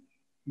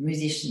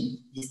musician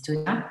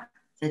dystonia,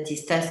 that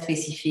is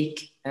task-specific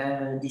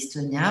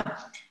dystonia.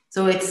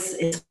 So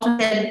it's hard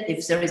to tell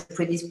if there is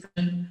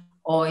predisposition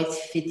or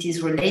if it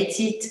is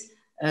related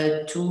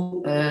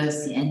to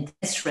the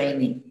intense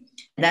training.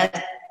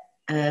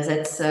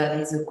 That's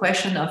a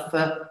question of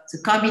the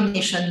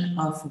combination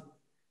of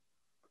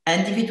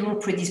individual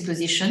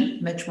predisposition,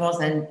 much more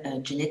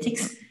than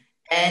genetics,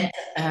 and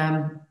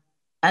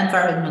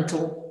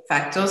environmental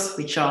factors,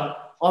 which are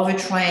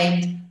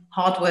overtrained,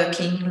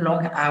 hardworking,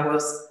 long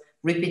hours,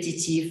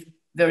 repetitive,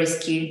 very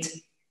skilled,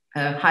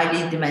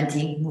 highly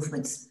demanding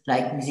movements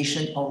like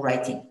musician or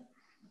writing.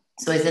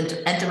 So it's an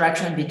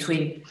interaction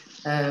between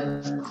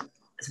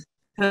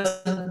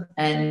person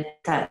and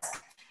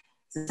task.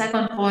 The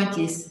second point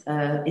is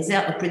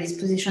there a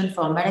predisposition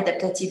for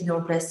maladaptive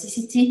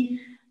neuroplasticity?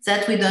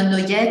 That we don't know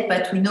yet,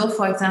 but we know,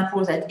 for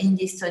example, that in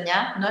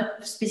dystonia,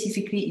 not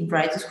specifically in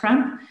Breides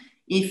cramp,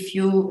 if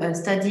you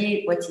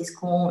study what is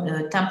called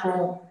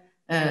temporal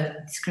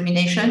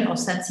discrimination or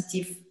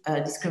sensitive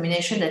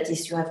discrimination, that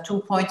is, you have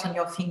 2 points on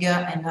your finger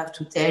and you have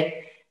to tell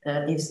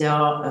if they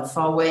are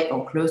far away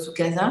or close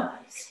together,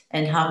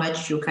 and how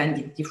much you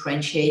can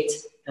differentiate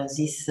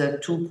these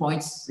 2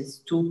 points, these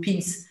 2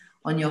 pins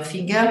on your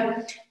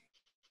finger.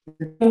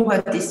 The people who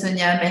have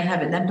dystonia may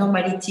have an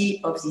abnormality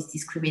of this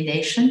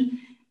discrimination,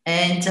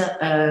 and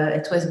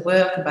it was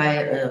work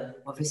by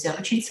Professor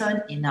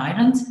Rothschild in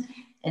Ireland,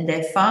 and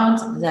they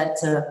found that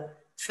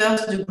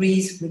first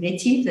degrees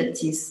relative,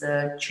 that is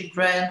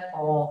children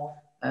or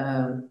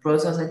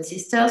brothers and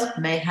sisters,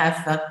 may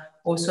have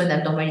also an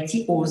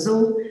abnormality,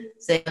 although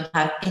they don't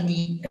have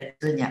any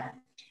dystonia.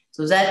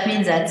 So that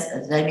means that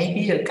there may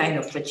be a kind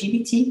of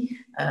fragility,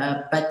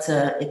 but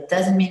it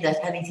doesn't mean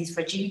that having this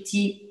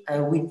fragility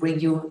will bring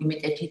you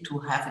immediately to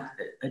have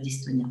a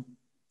dystonia.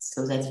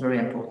 So that's very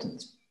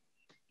important.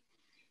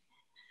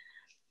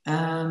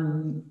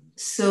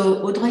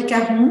 So Audrey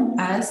Caron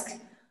asked,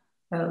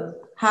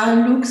 how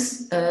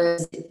looks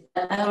the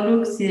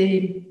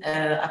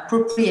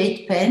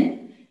appropriate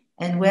pen,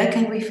 and where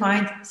can we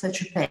find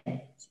such a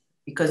pen?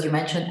 Because you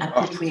mentioned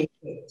appropriate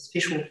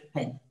special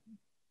pen.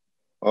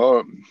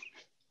 Oh,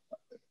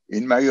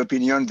 in my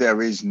opinion,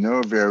 there is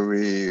no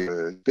very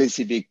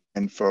specific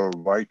pen for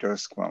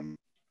writer's cramp.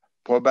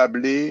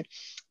 Probably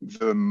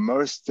the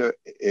most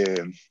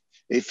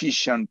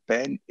efficient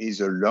pen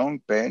is a long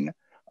pen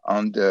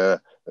and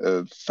a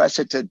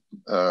faceted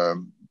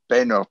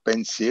pen or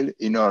pencil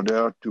in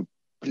order to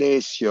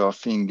place your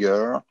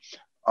finger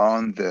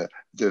on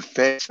the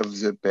face of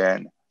the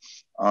pen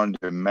and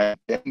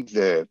maintain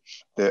the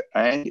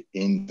hand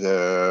in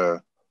the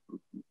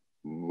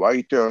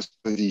writer's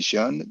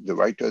position. The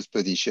writer's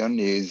position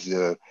is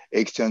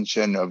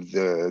extension of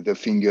the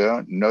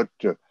finger, not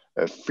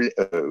a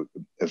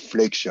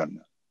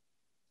flexion.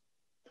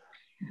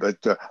 But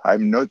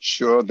I'm not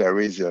sure there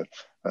is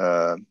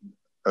a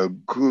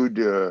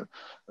good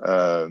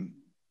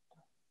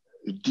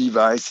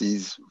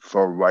devices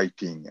for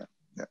writing.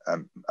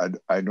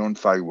 I don't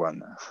find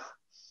one.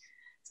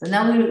 So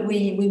now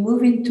we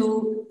move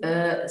into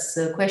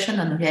the question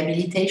on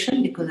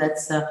rehabilitation, because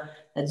that's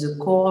at the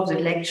core of the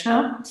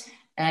lecture.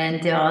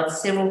 And there are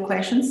several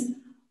questions.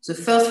 The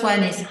first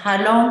one is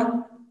how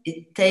long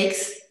it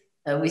takes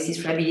with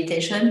this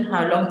rehabilitation,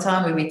 how long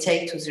time will it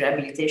take to the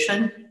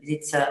rehabilitation? Is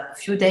it a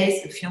few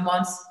days, a few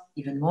months,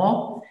 even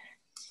more?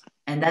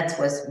 And that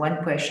was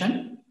one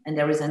question. And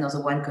there is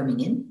another one coming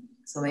in.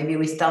 So maybe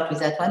we start with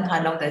that one.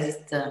 How long does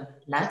it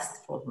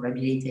last for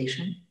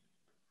rehabilitation?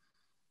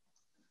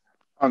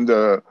 On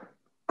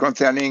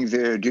concerning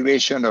the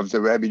duration of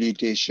the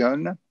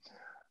rehabilitation,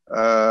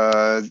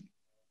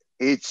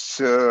 it's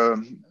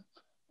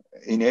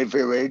in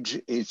average,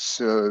 it's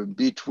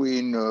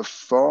between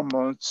 4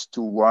 months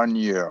to 1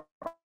 year.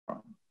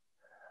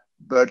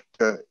 But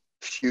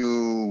if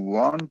you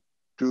want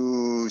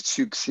to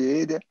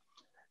succeed,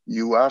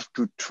 you have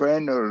to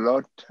train a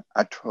lot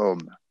at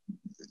home.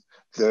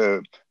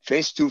 The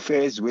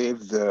face-to-face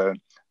with the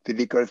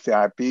physical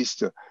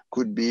therapist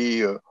could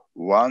be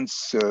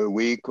once a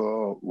week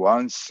or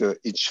once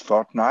each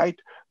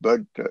fortnight, but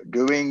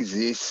during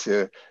this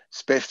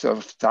space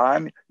of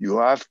time, you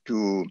have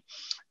to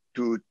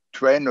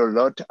train a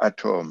lot at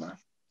home.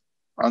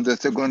 And the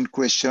second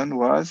question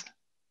was?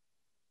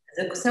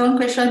 The second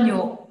question,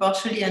 you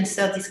partially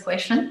answered this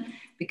question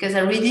because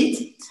I read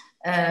it.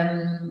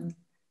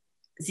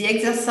 The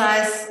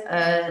exercise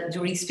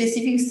during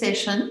specific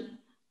session,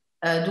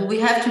 do we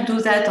have to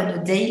do that on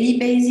a daily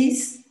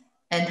basis?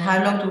 And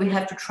how long do we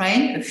have to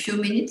train? A few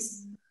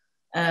minutes.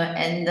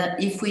 And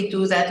if we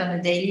do that on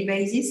a daily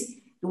basis,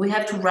 do we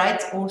have to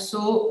write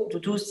also to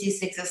do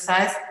this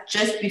exercise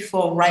just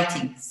before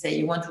writing? Say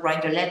you want to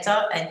write a letter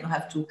and you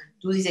have to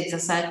do this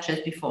exercise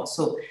just before.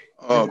 So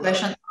the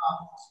question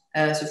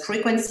are the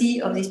frequency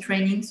of this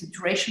training, the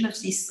duration of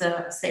this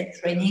same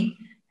training,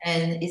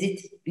 and is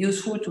it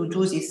useful to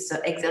do this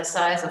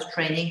exercise of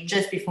training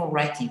just before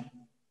writing?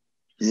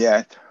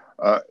 Yeah.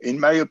 In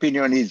my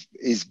opinion,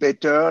 it's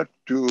better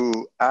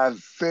to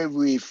have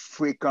very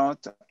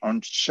frequent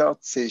and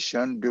short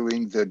session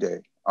during the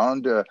day,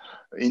 and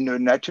in a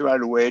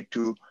natural way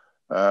to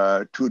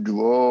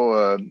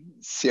draw a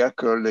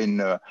circle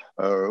in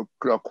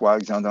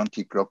clockwise and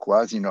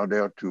anti-clockwise in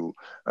order to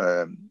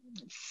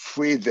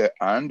free the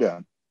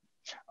hand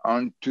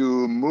and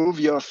to move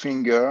your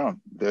finger.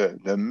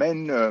 The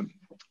main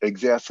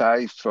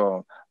exercise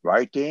for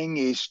Writing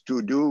is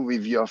to do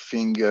with your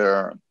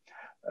finger,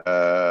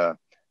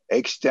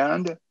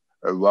 extend,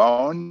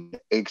 around,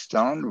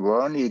 extend,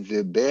 round is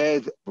the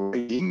base of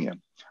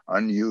writing.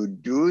 And you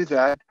do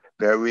that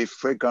very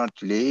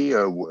frequently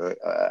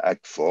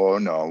at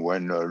phone or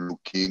when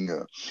looking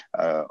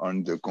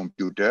on the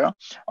computer.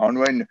 And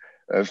when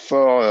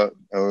for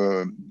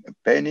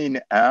pen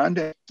in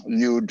hand,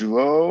 you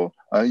draw,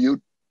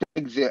 you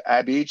take the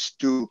habits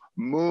to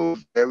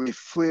move very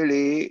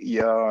freely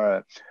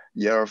your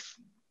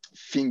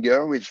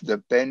finger with the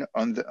pen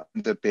on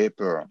the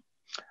paper.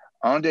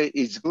 And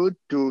it's good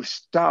to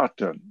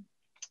start,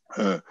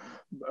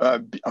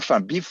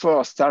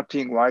 before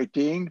starting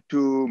writing,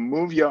 to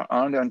move your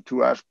hand and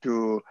to have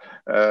to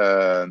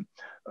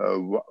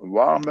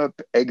warm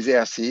up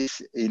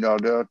exercise in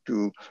order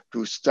to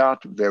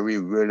start very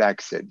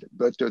relaxed.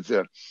 But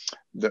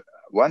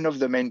one of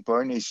the main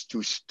points is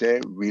to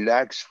stay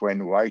relaxed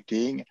when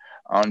writing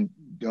and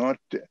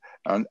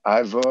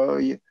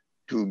avoid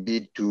to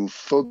be too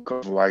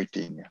focused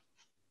writing.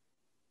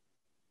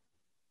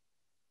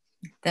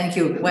 Thank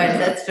you. Well,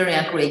 that's very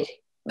encouraging.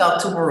 Not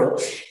tomorrow.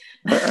 So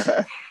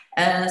there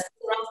are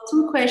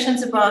two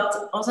questions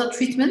about other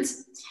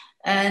treatments.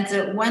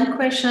 And one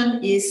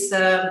question is,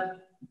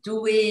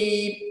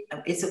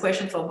 it's a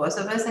question for both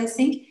of us, I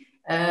think.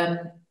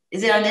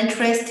 Is there an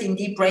interest in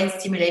deep brain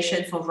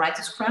stimulation for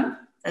writer's cramp?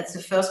 That's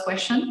the first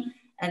question.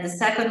 And the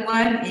second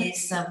one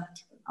is,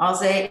 are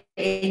there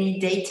any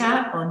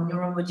data on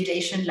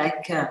neuromodulation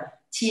like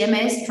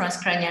TMS,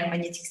 transcranial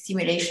magnetic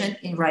stimulation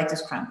in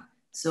writer's cramp?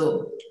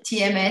 So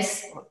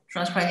TMS,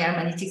 transcranial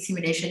magnetic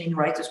stimulation in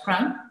writer's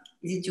cramp,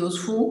 is it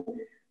useful?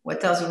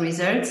 What are the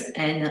results?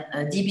 And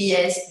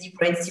DBS, deep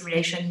brain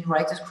stimulation in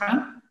writer's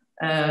cramp,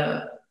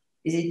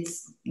 is it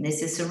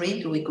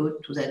necessary? Do we go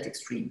to that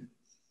extreme?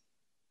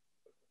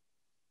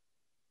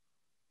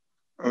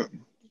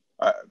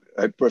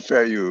 I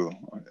prefer you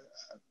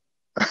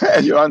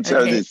you answer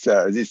okay.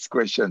 This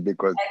question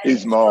because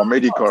it's more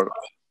medical.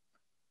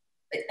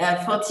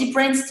 For deep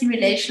brain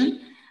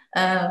stimulation,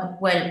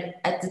 well,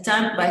 by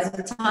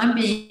the time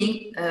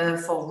being,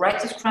 for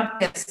writer's cramp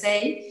per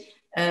se,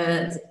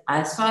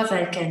 as far as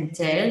I can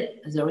tell,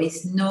 there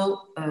is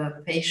no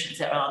patient.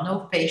 There are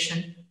no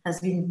patient has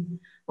been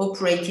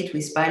operated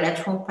with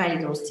bilateral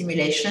pallidal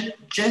stimulation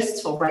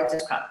just for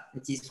writer's cramp.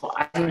 That is for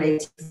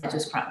isolated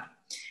writer's cramp.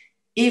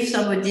 If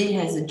somebody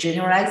has a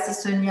generalized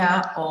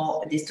dystonia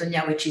or a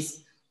dystonia which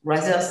is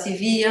rather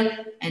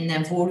severe and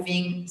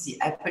involving the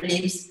upper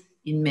limbs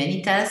in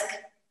many tasks,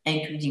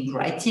 including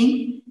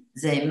writing,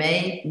 they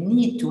may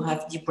need to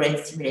have deep brain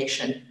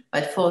stimulation,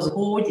 but for the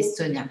whole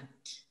dystonia.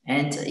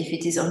 And if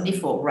it is only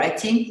for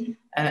writing,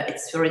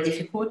 it's very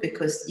difficult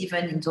because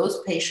even in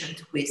those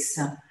patients with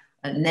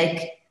a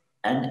neck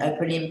and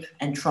upper limb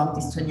and trunk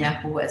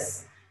dystonia who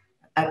has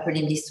upper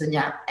limb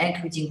dystonia,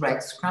 including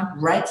writer's cramp,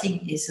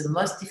 writing is the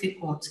most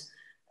difficult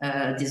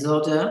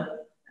disorder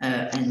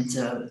and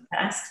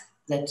task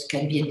that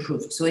can be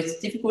improved. So it's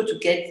difficult to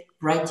get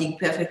writing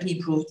perfectly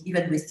improved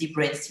even with deep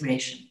brain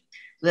stimulation.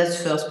 So that's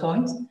the first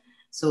point.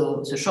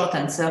 So the short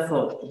answer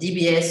for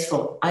DBS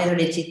for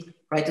isolated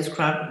writer's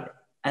cramp,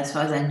 as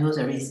far as I know,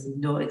 there is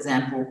no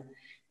example,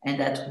 and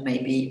that may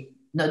be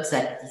not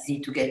that easy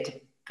to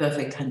get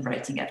perfect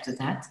handwriting after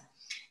that.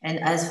 And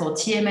as for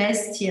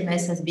TMS,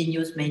 TMS has been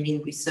used mainly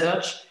in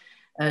research,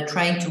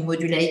 trying to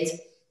modulate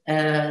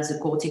the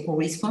cortical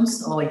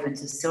response or even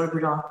the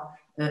cerebral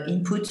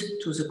input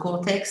to the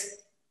cortex.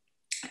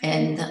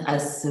 And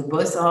as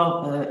both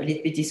are a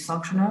little bit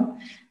dysfunctional,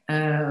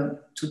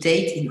 to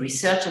date in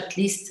research at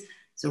least,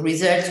 the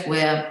results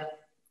were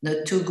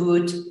not too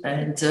good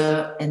and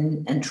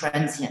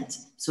transient.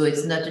 So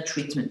it's not a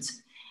treatment.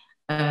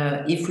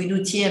 If we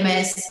do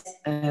TMS,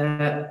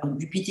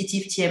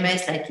 repetitive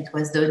TMS, like it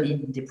was done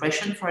in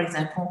depression, for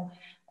example,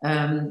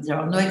 there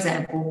are no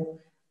examples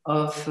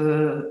of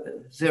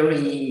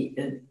very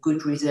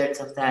good results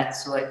of that.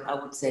 So I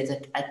would say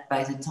that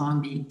by the time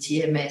being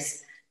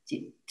TMS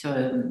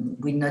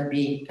will not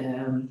be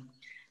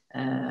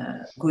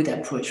a good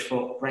approach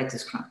for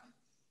writer's cramp.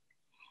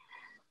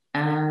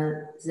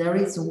 There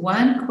is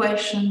one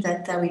question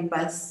that I will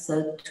pass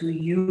to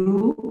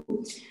you,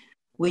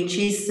 which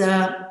is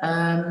are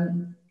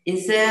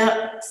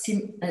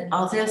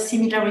there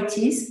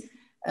similarities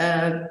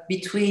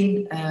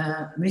between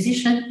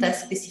musician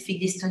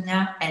task-specific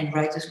dystonia and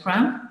writer's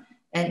cramp?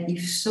 And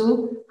if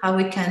so, how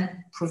we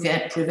can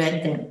prevent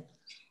them?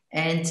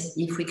 And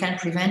if we can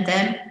prevent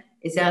them,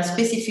 is there a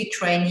specific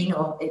training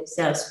or is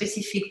there a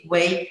specific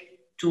way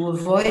to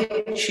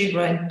avoid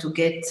children to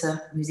get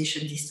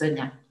musician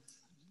dystonia?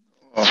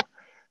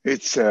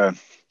 It's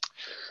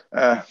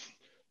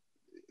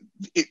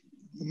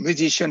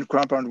musician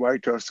cramp and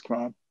writer's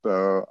cramp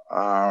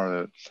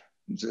are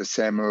the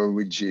same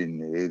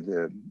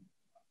origin.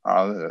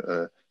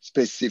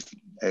 Specific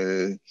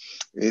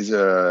is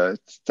a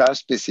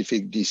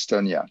task-specific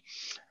dystonia.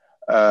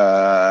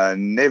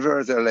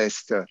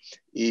 Nevertheless,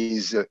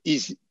 is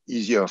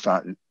easier,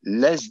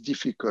 less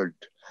difficult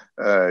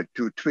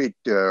to treat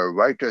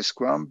writer's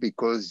cramp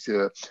because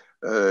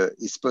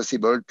it's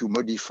possible to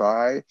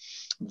modify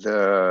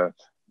the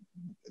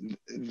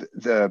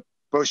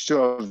posture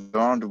of the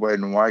hand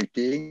when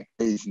writing.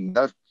 Is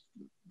not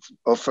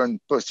often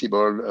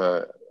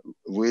possible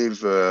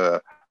with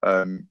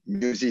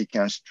music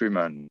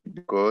instrument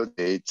because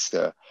it's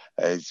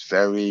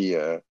very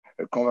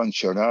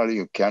conventional.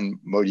 You can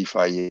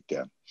modify it.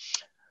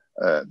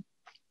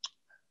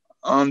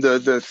 On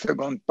the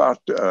second part,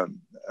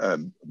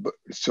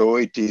 so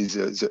it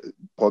is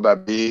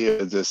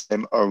probably the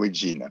same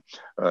origin,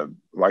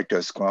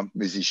 writer's cramp,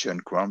 musician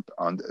cramp,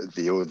 and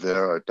the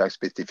other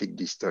type-specific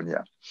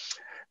dystonia.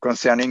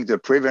 Concerning the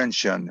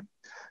prevention,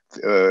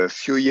 a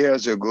few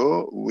years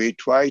ago, we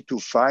tried to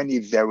find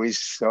if there is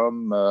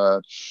some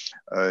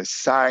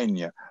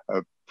sign,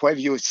 a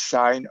previous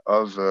sign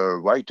of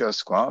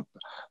writer's cramp.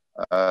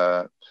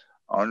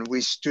 And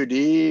we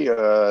study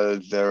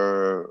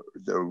the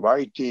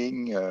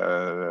writing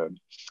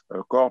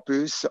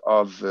corpus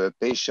of a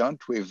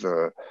patient with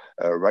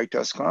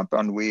writer's cramp,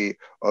 and we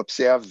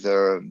observe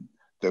the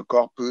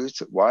corpus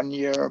 1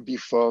 year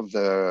before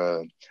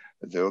the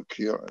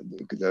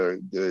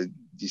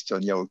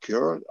dystonia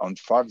occurred, and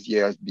 5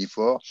 years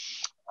before,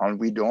 and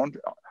we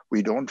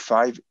don't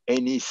find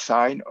any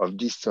sign of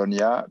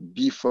dystonia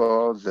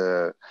before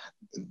the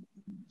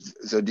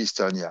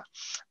dystonia.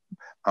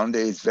 And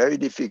it's very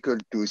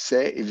difficult to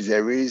say if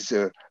there is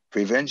a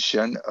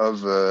prevention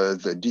of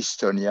the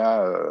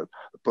dystonia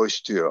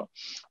posture.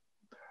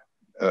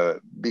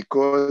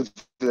 Because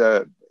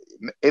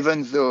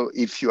even though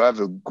if you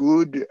have a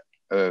good,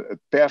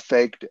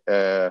 perfect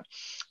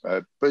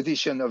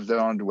position of the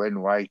hand when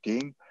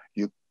writing,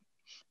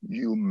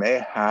 you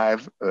may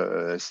have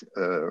a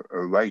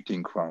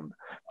writing cramp.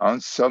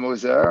 And some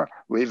other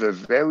with a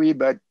very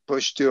bad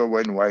posture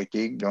when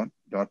writing don't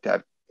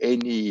have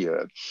any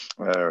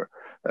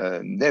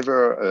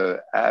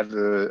never have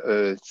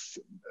a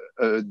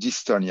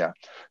dystonia.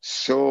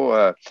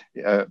 So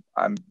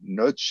I'm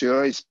not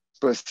sure it's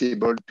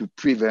possible to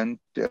prevent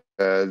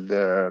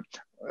the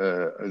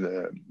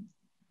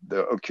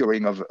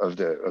occurring of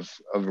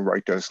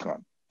writer's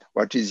cramp.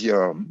 What is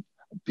your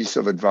piece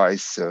of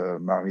advice,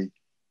 Marie?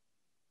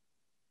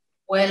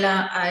 Well,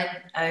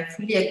 I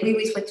fully agree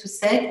with what you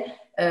said.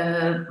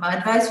 My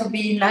advice would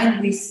be in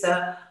line with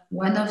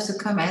one of the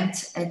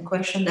comments and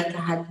questions that I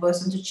had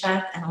both on the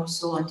chat and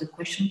also on the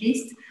question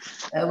list,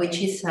 which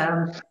is,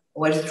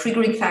 well, the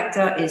triggering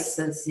factor is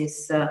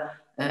this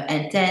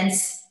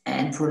intense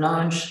and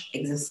prolonged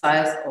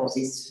exercise, or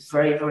this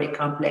very, very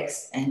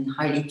complex and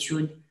highly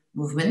tuned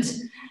movement.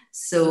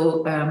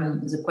 So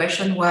the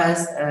question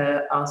was,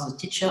 are the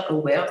teachers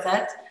aware of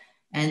that?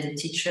 And the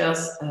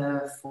teachers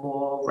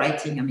for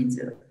writing, I mean,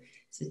 the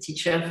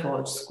teacher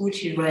for school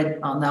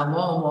children are now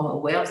more and more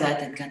aware of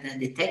that and can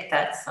detect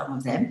that, some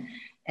of them.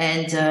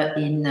 And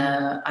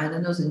I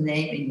don't know the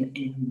name,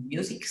 in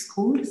music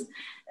schools,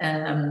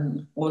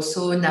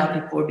 also now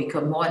people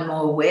become more and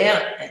more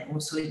aware, and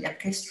also in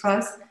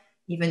orchestras,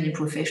 even in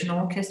professional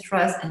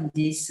orchestras, and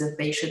these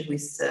patients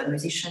with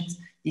musicians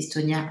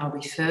dystonia are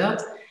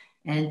referred.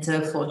 And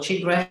for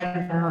children,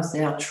 now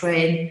they are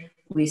trained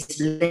with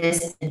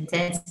less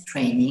intense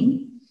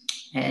training.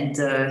 And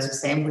the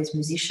same with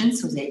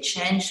musicians, so they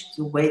change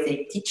the way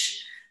they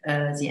teach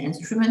the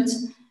instrument.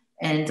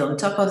 And on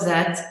top of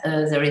that,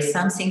 there is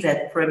something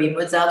that probably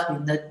Mozart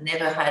would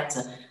never had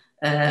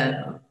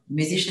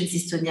musician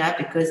dystonia,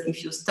 because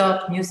if you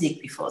start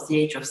music before the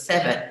age of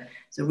 7,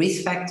 the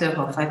risk factor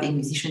of having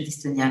musician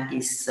dystonia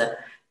is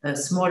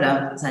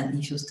smaller than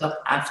if you start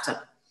after.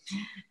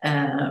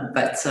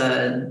 But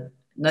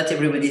not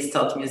everybody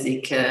starts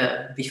music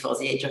before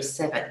the age of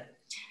 7.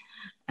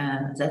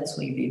 That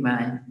will be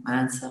my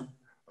answer.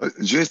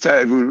 Just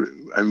I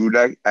would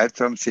like to add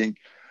something.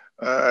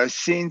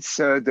 Since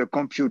the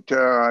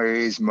computer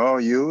is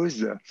more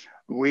used,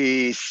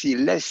 we see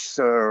less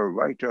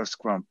writer's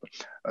cramp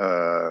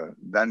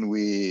than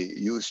we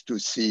used to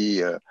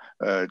see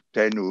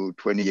 10 or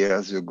 20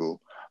 years ago.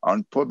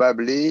 And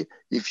probably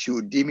if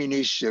you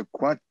diminish the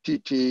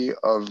quantity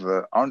of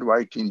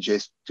handwriting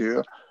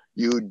gesture,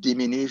 you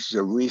diminish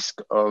the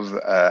risk of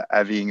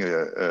having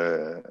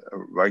a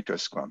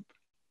writer's cramp.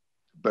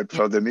 But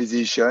for the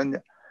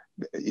musician,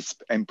 it's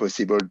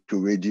impossible to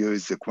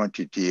reduce the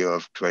quantity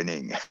of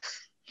training.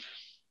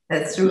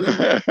 That's true.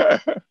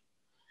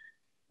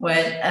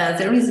 Well,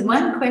 there is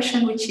one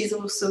question which is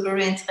also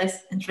very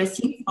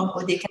interesting from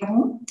Audrey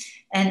Caron.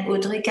 And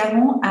Audrey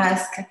Caron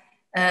asked,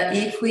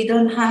 if we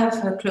don't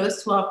have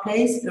close to our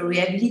place a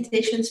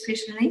rehabilitation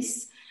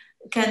specialist,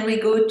 can we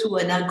go to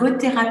an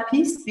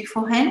ergotherapist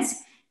beforehand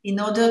in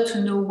order to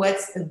know what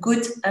a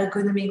good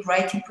ergonomic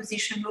writing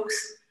position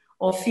looks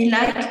or feel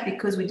like,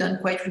 because we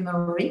don't quite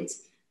remember it?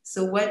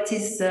 So what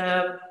is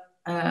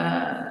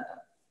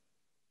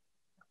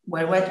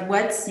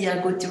what the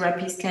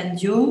ergotherapist can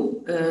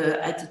do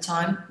at the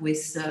time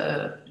with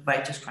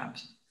writer's cramp?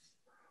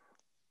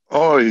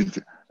 Oh,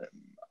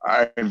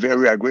 I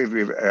very agree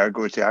with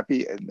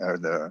ergotherapy.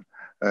 The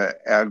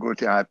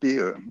ergotherapy,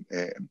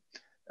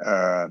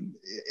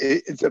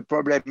 the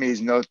problem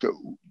is not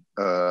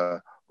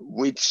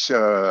which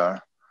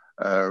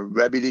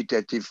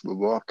rehabilitative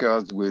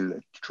workers will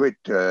treat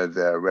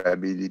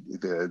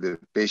the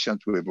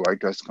patient with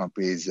writer's cramp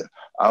is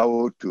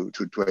how to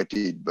treat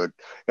it. But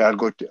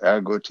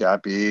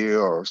ergotherapy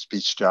or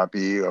speech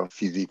therapy or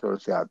physical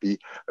therapy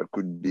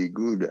could be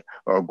good,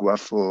 or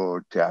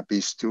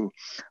graphotherapies too.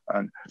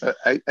 And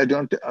I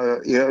don't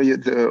hear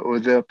the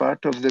other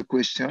part of the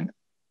question.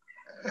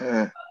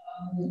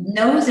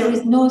 No, there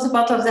is no other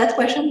part of that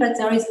question, but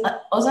there is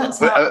other.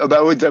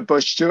 About the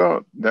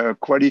posture, the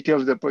quality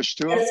of the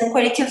posture. Yes, the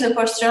quality of the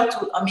posture.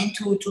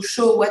 To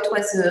show what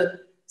was the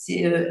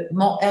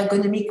more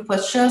ergonomic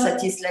posture,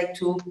 that is like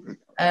to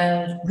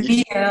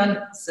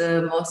relearn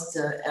the most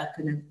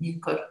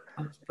ergonomic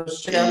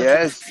posture.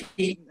 Yes.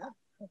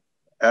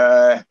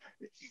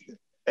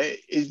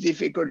 It's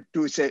difficult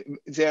to say.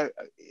 There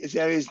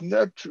is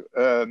not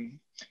an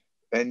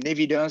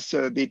evidence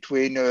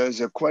between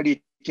the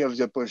quality of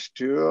the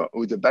posture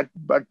or the bad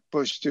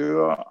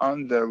posture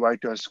on the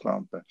writer's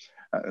cramp.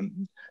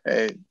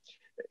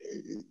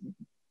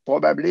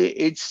 Probably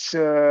it's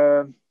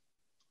I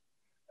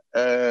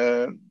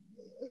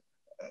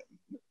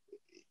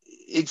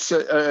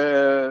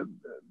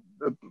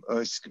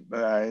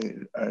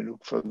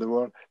look for the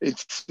word.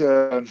 It's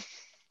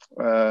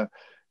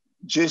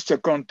just a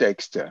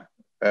context,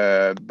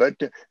 but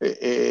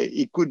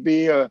it could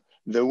be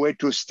the way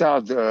to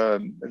start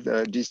the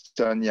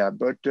dystonia,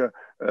 but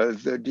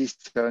the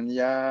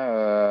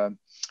dystonia,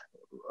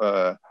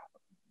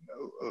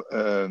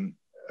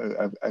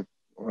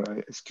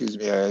 excuse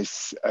me,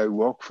 I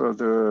work for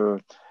the,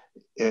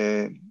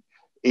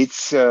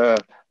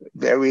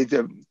 there is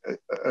a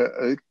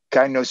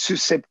kind of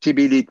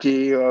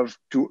susceptibility of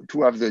to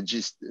have the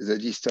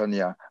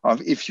dystonia.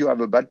 If you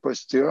have a bad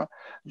posture,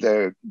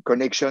 the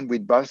connection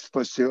with bad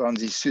posture and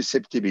the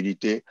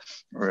susceptibility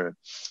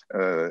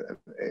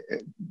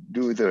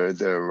do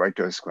the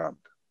writer's cramp.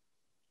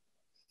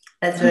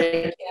 That's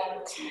very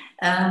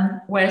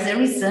clear. Well, there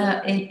is,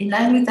 in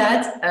line with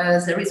that,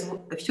 there is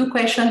a few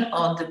questions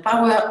on the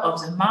power of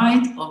the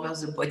mind over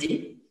the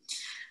body.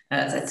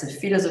 That's a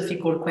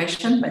philosophical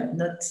question, but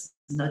not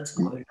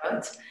a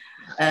lot.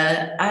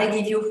 I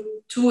give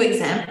you two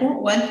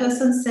examples. One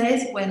person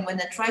says, when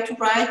I try to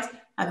write,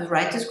 I have a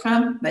writer's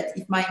cramp, but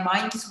if my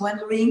mind is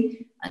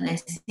wandering and I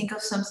think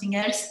of something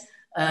else,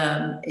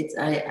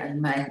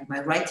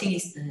 my writing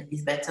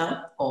is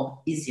better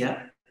or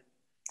easier.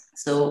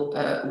 So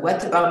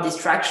what about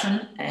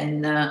distraction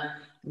and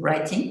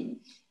writing?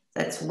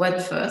 That's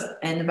what first.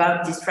 And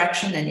about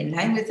distraction, and in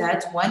line with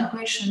that, one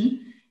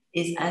question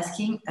is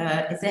asking,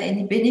 is there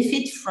any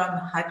benefit from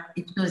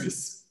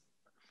hypnosis?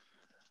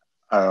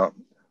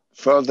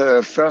 For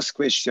the first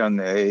question,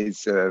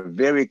 it's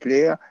very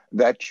clear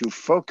that you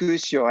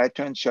focus your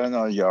attention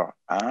on your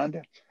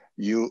hand,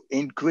 you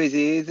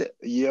increase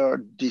your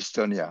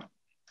dystonia.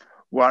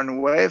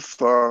 One way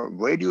for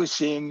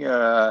reducing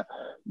the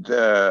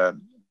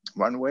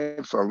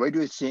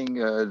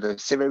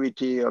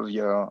severity of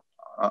your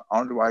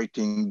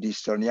handwriting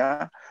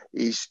dystonia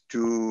is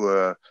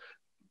to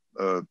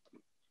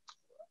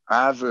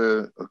have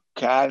a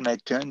calm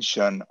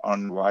attention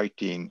on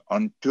writing,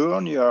 and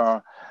turn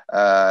your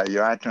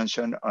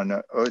attention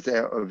on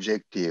other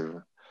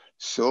objective.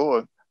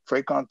 So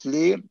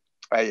frequently,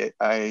 I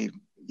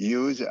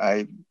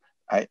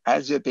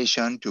ask the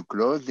patient to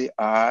close the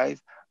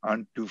eyes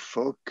and to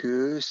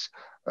focus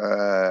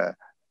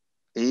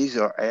his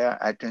or her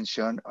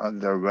attention on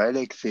the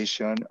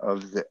relaxation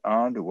of the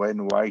hand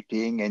when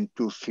writing, and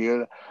to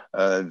feel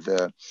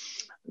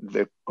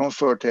the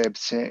comfortable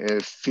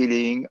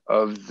feeling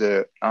of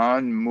the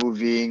hand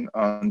moving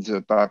on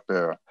the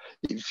paper.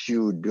 If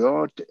you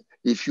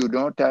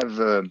don't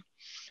have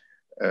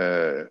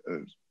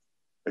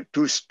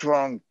too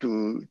strong,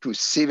 too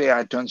severe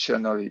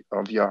attention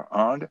of your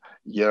hand,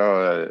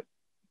 your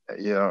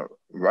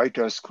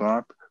writer's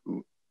cramp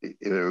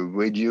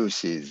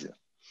reduces.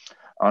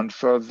 And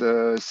for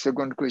the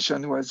second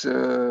question was...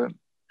 the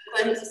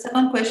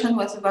second question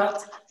was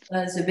about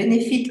the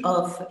benefit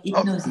of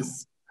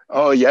hypnosis.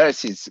 Oh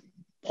yes, it's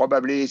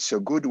a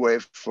good way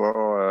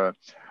for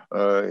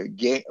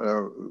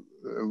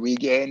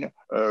regain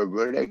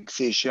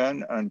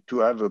relaxation and to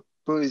have a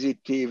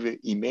positive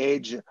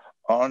image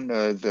on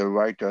the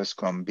writer's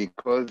cramp,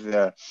 because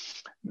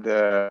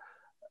the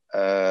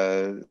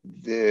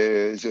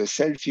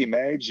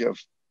self-image of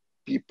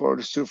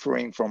people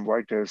suffering from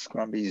writer's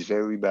cramp is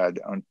very bad,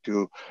 and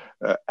to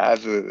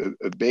have a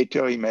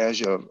better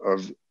image of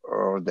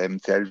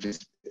themselves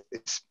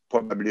is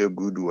probably a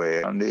good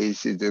way, and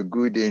this is a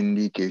good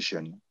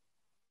indication.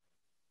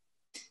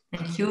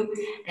 Thank you.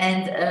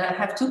 And I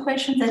have two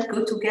questions that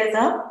go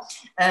together.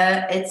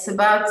 It's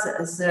about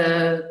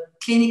the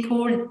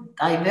clinical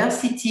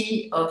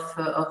diversity of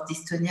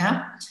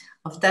dystonia,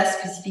 of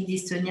task-specific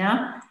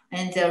dystonia.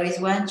 And there is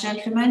one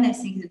gentleman, I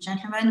think the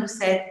gentleman who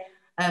said,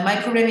 my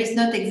problem is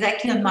not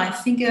exactly on my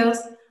fingers,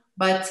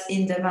 but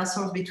in the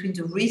muscles between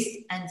the wrist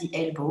and the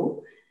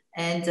elbow.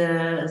 And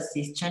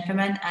this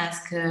gentleman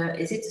asked,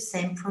 is it the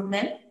same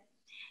problem?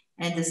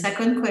 And the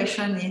second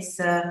question is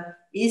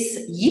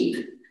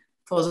YIP,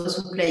 for those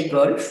who play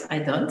golf, I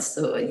don't,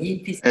 so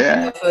YIP is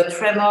kind of a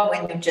tremor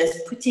when you're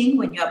just putting,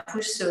 when you are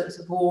pushed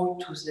the ball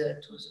to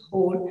the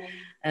hole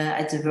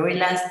at the very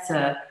last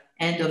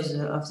end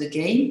of the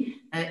game,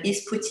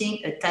 is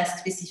putting a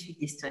task-specific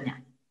dystonia.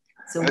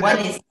 So one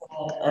is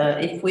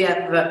if we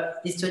have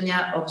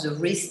dystonia of the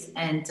wrist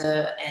and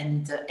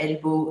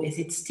elbow, is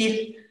it still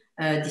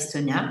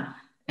dystonia?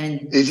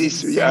 And is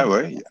it, yeah,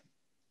 well, yeah.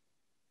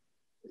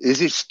 Is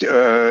it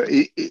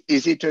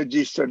a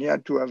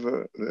dystonia to have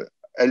a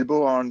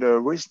elbow on the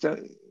wrist?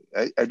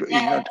 It's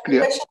not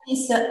clear. The question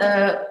is,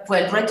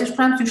 well, Writer's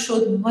cramp, you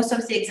showed most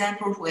of the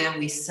examples were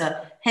with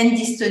hand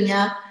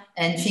dystonia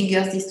and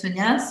fingers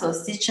dystonia. So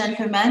this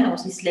gentleman or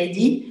this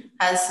lady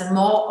has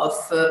more of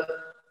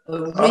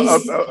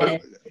wrist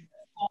and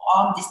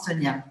arm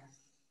dystonia.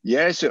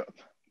 Yes,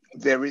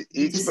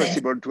 it's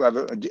possible to have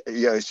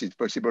it's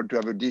possible to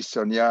have a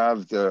dystonia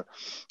of the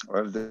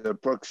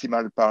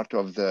proximal part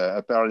of the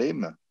upper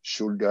limb,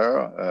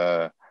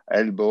 shoulder,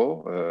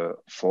 elbow,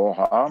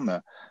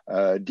 forearm,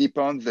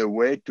 depends the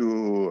way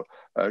to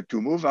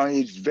move, and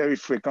it's very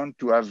frequent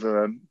to have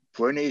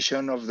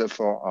pronation of the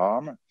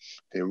forearm,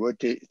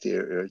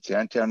 the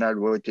internal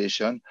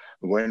rotation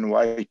when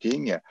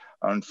writing,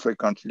 and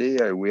frequently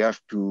we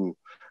have to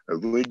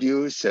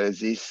reduce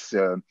this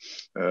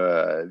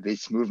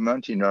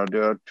movement in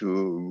order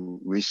to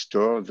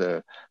restore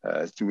the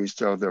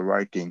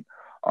writing.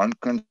 And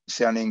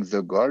concerning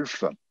the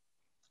golf,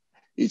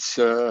 it's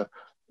a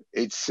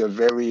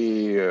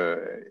very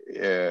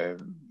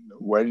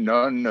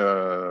well-known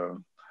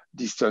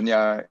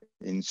dystonia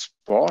in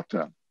sport.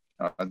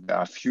 There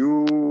are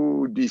few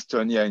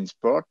dystonia in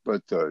sport,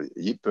 but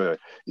hip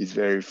is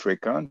very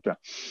frequent.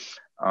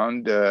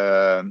 And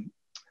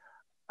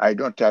I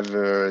don't have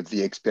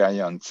the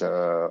experience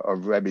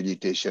of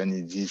rehabilitation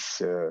in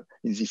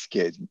this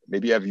case.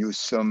 Maybe have you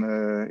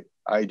some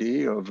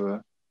idea of?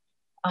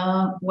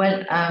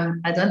 Well,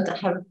 I don't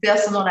have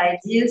personal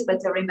ideas,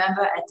 but I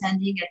remember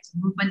attending at the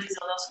Movement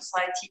Disorder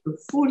Society a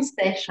full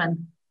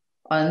session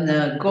on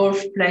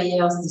golf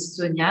players'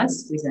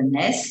 dystonias with an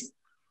S.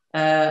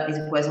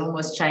 It was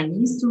almost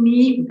Chinese to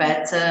me,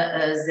 but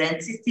they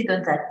insisted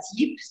on that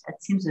tip.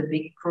 That seems a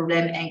big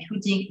problem,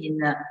 including in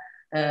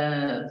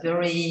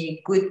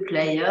very good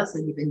players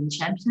and even in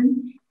champions.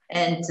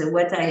 And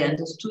what I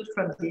understood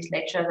from this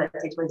lecture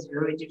that it was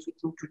very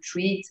difficult to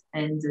treat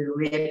and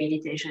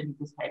rehabilitation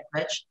doesn't help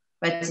much,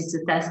 but it's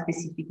a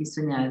task-specific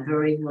dystonia, a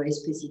very, very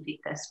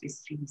specific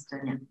task-specific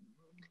dystonia.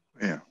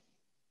 Yeah.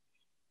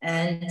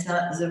 And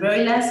the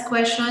very last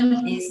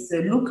question is the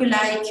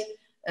lookalike,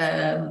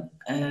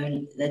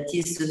 that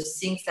is the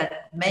things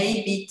that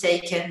may be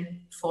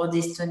taken for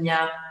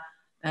dystonia,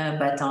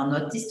 but are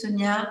not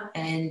dystonia,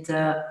 and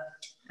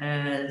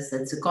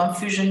that's a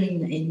confusion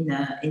in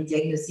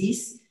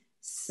diagnosis.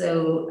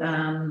 So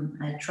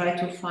I try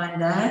to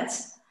find that.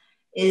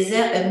 Is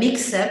there a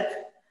mix-up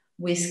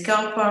with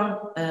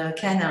carpal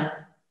tunnel,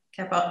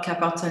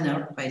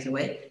 by the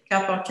way,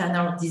 carpal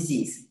tunnel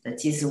disease?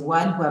 That is the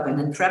one who have an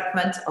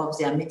entrapment of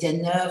their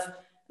median nerve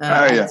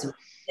at the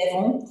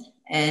level.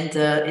 And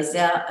is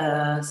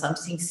there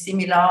something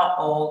similar,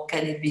 or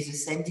can it be the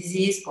same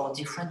disease, or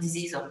different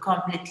disease, or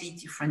completely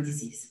different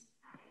disease?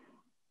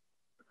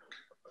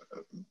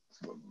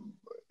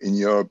 In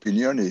your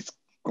opinion, it's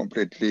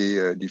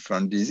completely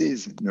different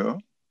disease, no?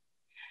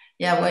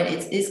 Yeah, well,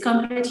 it's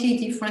completely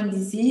different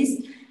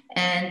disease,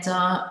 and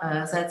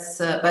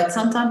but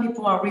sometimes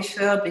people are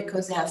referred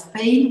because they have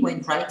pain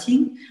when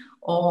writing,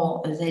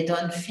 or they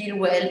don't feel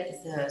well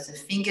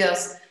the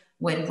fingers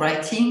when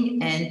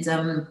writing, and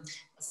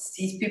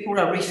these people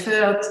are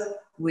referred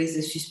with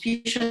a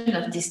suspicion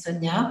of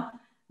dystonia.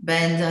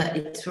 But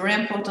it's very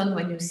important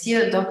when you see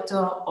a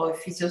doctor or a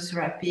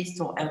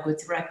physiotherapist or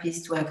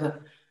ergotherapist to have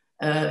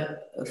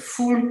a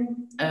full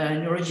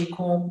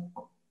neurological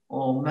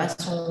or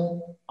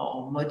muscle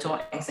or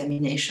motor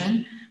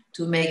examination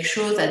to make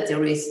sure that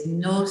there is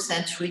no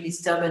sensory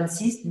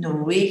disturbances, no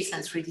real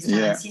sensory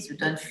disturbances, you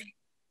don't feel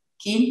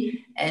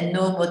keen, and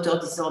no motor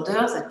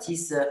disorders, that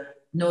is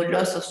no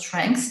loss of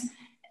strength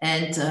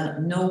and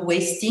no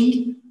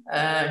wasting,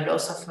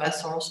 loss of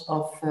muscles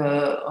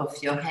of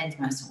your hand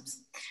muscles.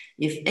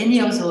 If any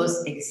of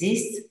those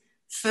exist,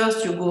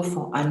 first you go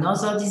for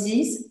another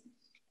disease,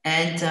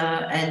 and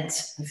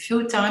a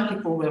few times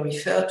people will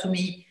refer to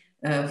me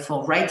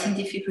for writing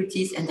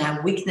difficulties and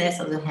have weakness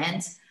of the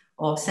hands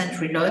or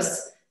sensory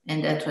loss,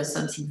 and that was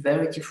something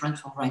very different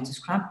from writer's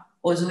cramp,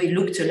 although it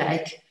looked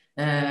like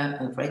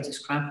writer's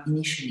cramp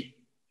initially.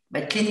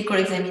 But clinical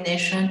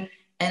examination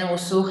and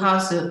also how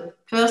the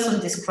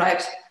person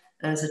describes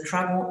the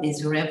trouble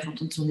is very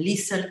important, to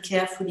listen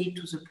carefully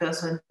to the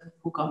person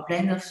who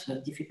complains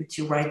of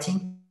difficulty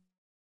writing.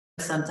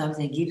 Sometimes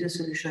they give the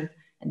solution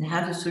and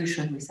have the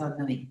solution without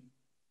knowing.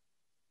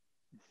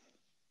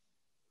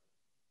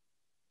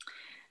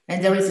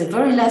 And there is a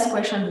very last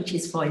question, which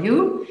is for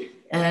you.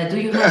 Do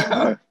you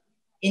have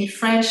in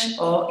French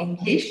or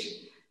English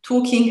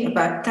talking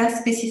about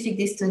task-specific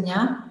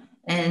dystonia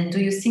And do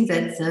you think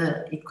that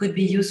it could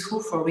be useful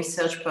for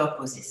research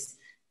purposes?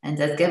 And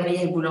that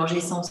Gabriel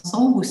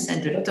Boulanger-Sanson, who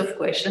sent a lot of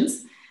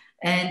questions.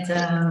 And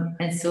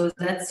so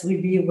that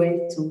will be a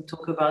way to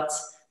talk about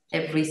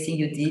everything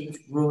you did,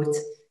 wrote,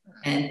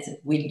 and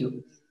will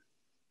do.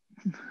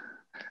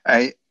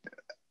 I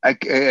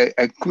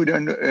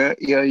couldn't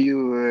hear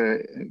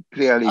you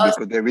clearly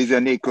because there is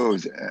an echo.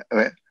 There's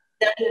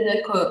an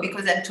echo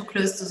because I'm too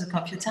close to the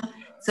computer.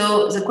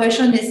 So the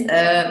question is,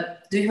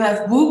 do you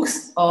have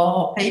books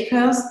or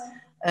papers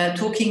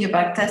talking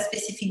about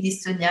task-specific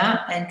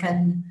dystonia, and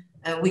can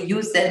we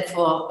use them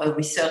for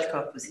research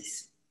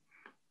purposes?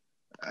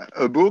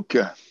 A book?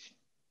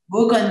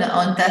 Book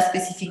on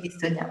task-specific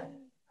dystonia.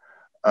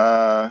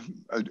 I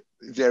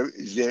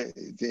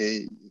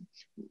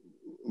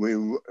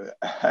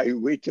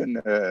written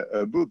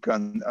a book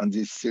on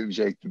this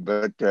subject,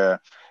 but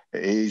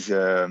is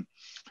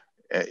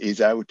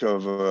out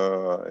of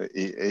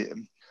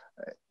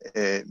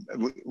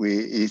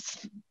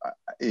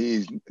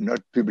is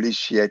not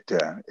published yet,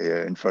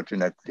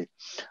 unfortunately.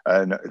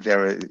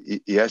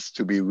 It has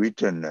to be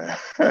written a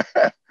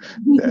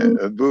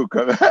book.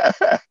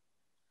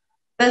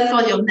 That's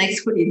for your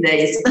next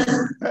holidays.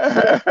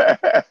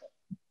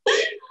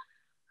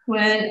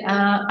 Well,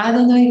 I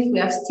don't know if we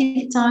have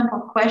still time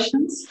for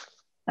questions.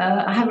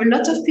 I have a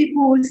lot of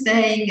people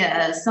saying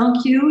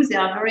thank you. They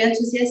are very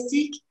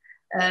enthusiastic.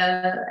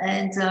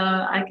 And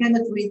I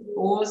cannot read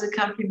all the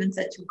compliments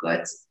that you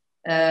got.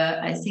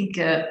 I think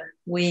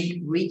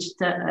we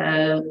reached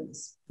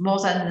more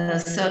than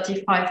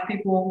 35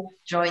 people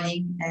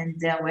joining, and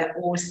they were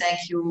all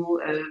thank you,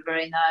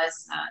 very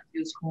nice,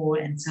 useful,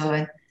 and so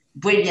on.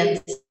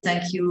 Brilliant,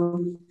 thank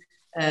you,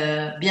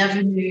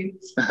 bienvenue,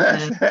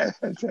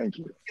 thank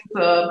you,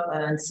 superb,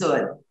 and so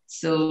on.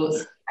 So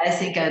I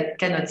think I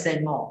cannot say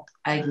more.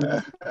 I agree.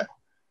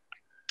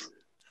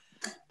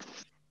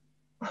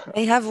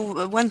 I have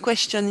one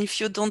question, if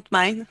you don't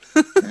mind.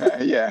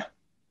 Yeah.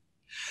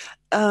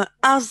 Are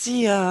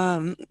the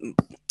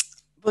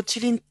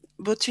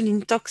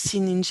botulinum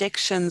toxin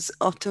injections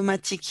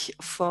automatic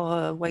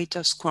for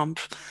writer's cramp?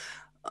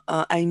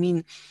 I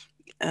mean,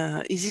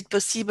 is it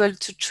possible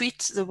to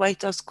treat the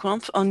writer's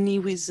cramp only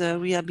with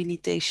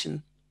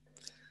rehabilitation?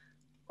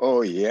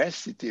 Oh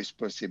yes, it is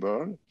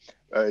possible.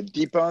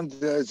 Depends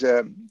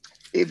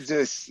if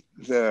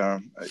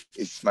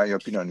it's my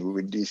opinion. We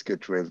will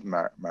discuss with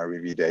Marie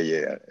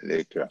Vidailhet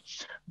later.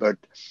 But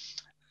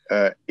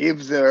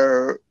if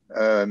the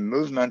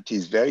movement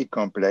is very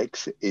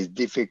complex, it's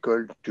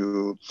difficult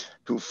to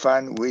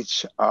find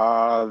which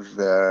are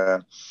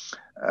the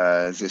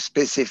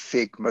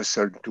specific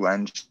muscle to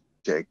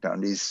inject,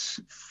 and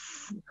it's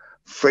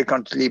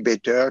frequently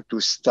better to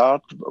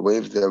start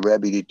with the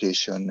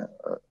rehabilitation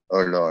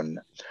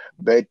alone.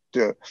 But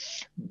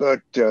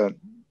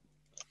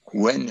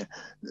when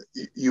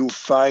you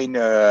find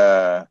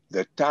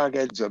the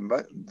target,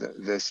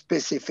 the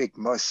specific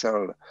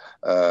muscle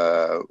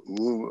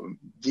who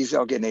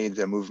disorganize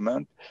the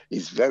movement,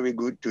 it's very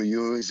good to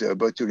use a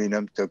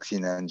botulinum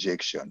toxin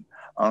injection.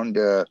 And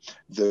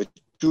the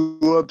two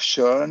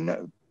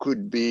options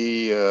could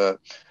be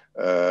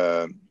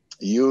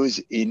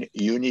used in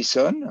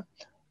unison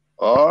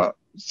or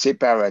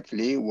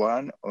separately,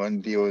 one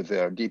on the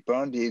other.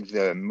 Depend if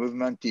the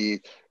movement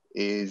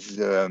is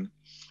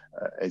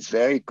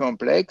very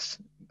complex,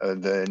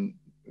 then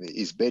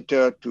it's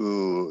better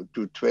to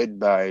treat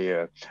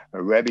by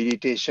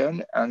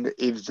rehabilitation. And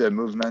if the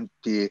movement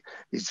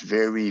is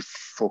very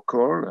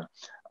focal,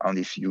 and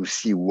if you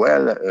see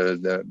well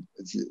the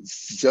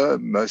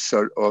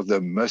muscle or the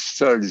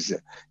muscles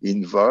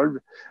involved,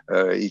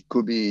 it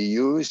could be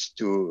used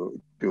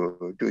to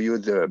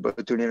use the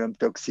botulinum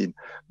toxin.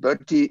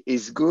 But it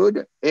is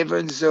good,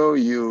 even though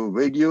you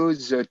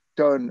reduce the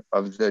tone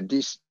of the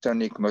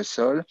dystonic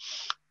muscle,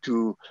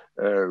 to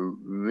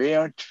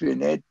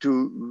re-entrain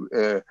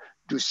to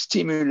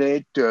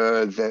stimulate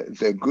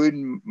the good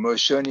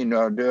motion in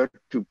order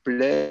to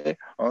play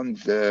on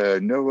the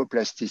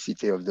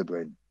neuroplasticity of the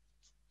brain.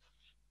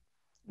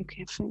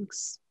 Okay,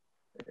 thanks.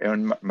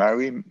 And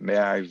Marie, may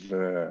I have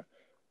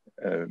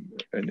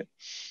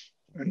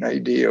an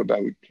idea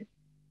about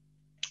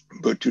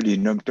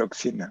botulinum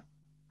toxin?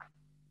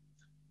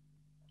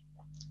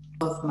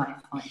 Of my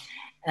point.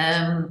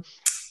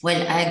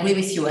 Well, I agree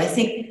with you. I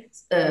think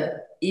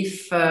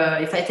if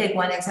I take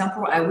one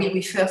example, I will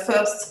refer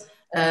first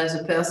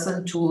the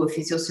person to a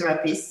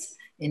physiotherapist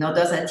in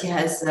order that he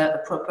has a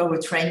proper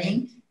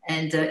retraining.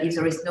 And if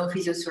there is no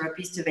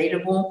physiotherapist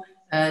available,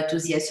 to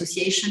the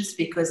associations,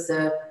 because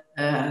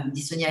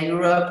Dystonia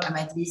Europe,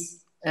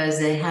 Amadis,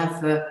 they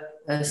have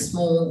a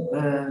small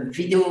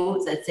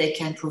video that they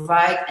can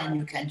provide, and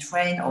you can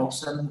train, or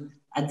some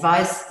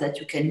advice that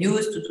you can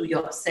use to do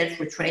your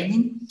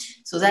self-retraining.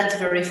 So that's the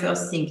very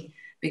first thing,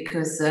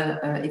 because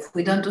if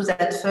we don't do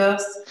that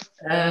first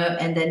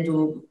and then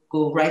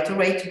go right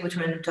away to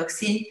botulinum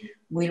toxin,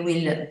 we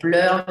will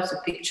blur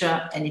the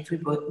picture, and it will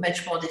be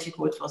much more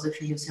difficult for the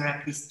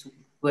physiotherapist to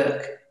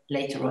work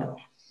later on.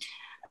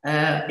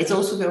 It's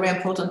also very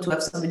important to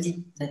have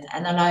somebody that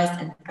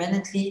analyzed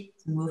independently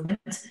the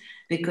movement,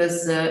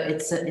 because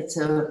it's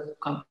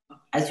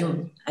as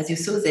you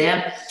saw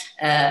there,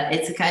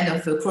 it's a kind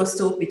of a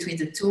crosstalk between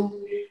the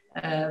two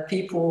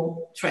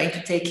people trying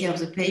to take care of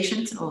the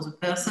patient or the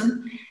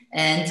person.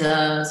 And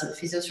the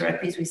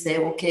physiotherapists will say,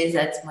 okay,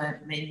 that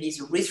maybe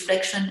the wrist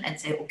flexion, and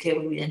say, okay,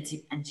 we will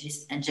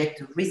inject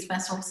the wrist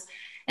muscles.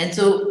 And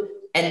so,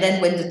 and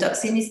then when the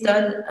toxin is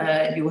done,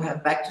 you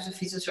have back to the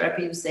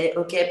physiotherapy, you say,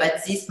 okay,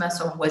 but this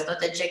muscle was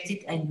not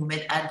injected, and you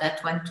may add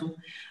that one to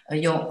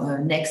your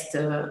next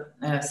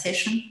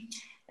session.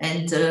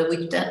 And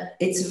with that,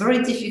 it's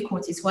very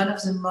difficult. It's one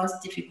of the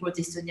most difficult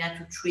dystonia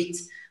to treat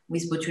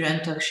with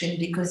botulinum toxin,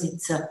 because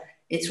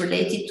it's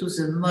related to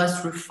the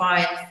most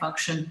refined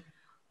function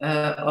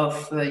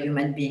of a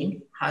human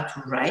being, how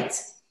to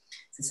write.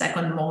 The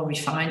second more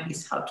refined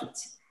is how to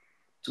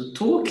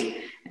talk,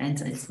 and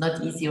it's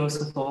not easy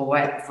also for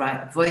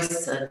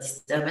voice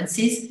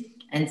disturbances.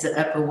 And the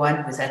upper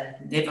one, with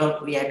that never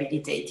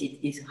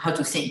rehabilitated, is how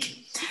to think.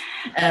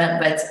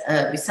 But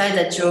besides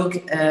that joke,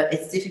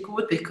 it's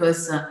difficult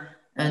because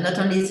not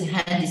only the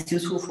hand is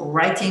useful for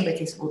writing, but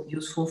it's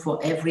useful for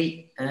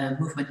every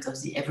movement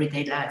of the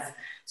everyday life.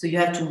 So you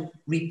have to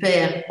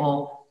repair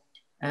or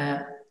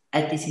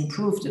at least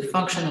improve the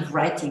function of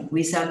writing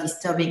without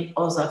disturbing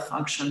other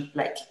functions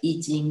like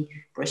eating,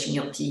 brushing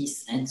your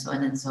teeth, and so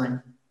on and so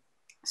on.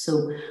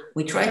 So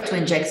we try to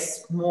inject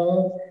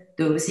small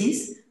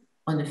doses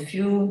on a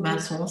few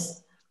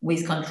muscles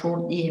with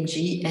controlled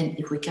EMG, and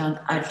if we can,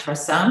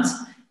 ultrasound,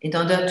 in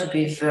order to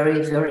be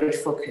very, very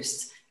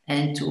focused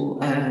and to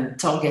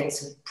target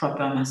the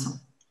proper muscle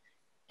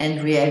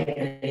and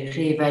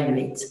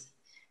reevaluate.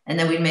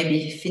 And I will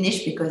maybe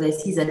finish, because I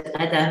see that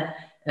Adam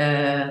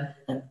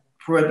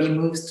probably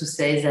moves to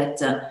say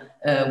that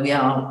we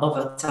are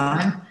over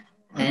time,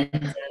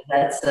 and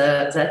that's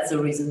the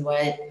reason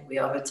why we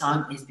are over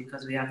time, is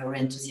because we are very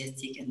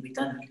enthusiastic and we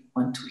don't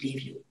want to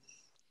leave you.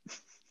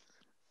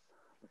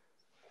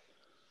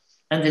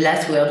 And the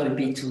last word will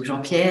be to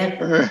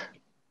Jean-Pierre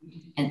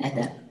and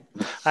Adam.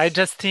 I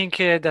just think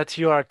that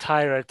you are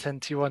tired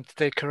and you want to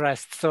take a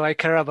rest, so I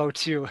care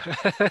about you,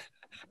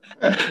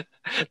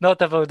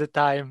 not about the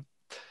time.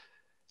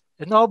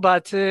 No,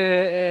 but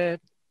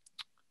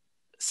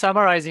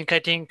summarizing, I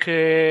think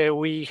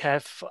we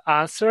have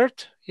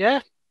answered,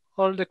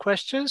 all the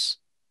questions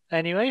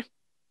anyway. I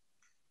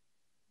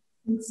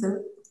think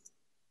so.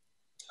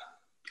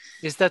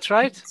 Is that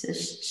right?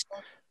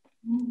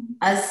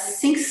 I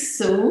think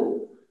so.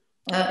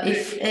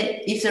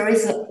 If there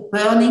is a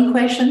burning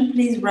question,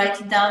 please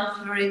write it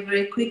down very,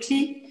 very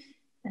quickly.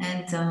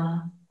 And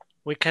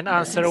we can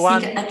answer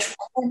one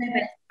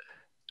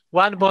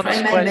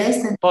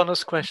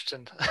bonus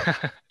question.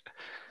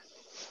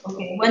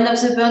 Okay, one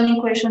of the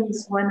burning questions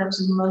is one of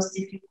the most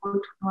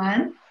difficult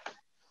one.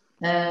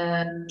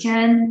 Well,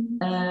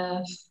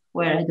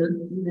 I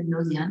don't even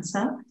know the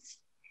answer.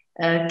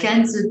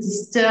 Can the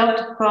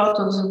disturbed part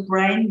of the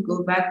brain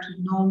go back to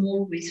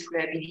normal with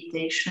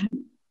rehabilitation?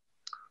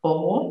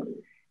 Or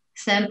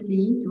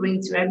simply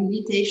during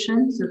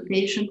rehabilitation, the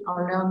patient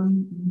are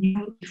learning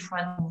new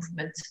different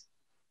movements?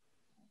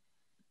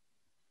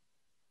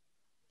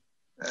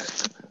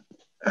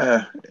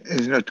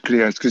 It's not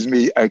clear. Excuse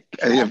me. I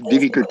have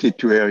difficulty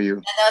to hear you.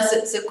 No,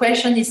 the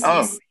question is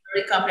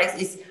very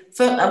complex.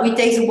 First, we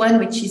take the one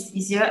which is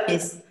easier.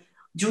 Is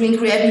during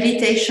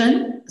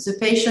rehabilitation, the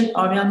patient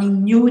are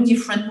learning new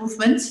different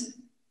movements.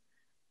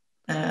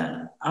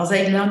 Are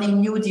they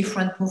learning new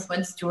different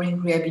movements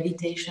during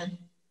rehabilitation?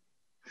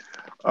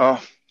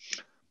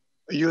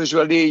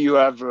 Usually, you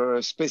have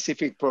a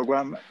specific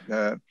program,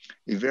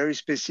 very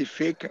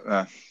specific.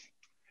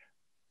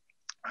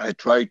 I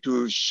try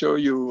to show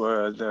you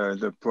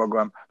the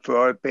program.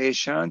 For a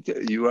patient,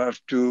 you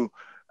have to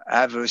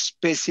have a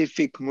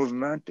specific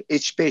movement.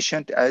 Each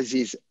patient has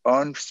his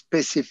own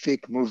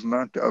specific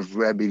movement of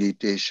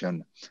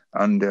rehabilitation.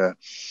 And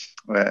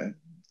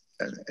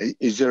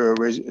is there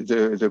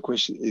the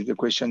question? The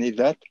question is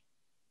that?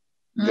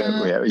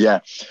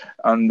 Yeah.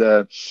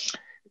 And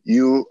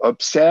you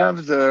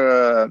observe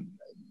the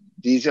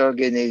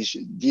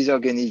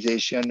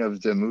disorganization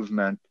of the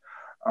movement,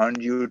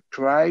 and you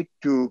try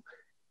to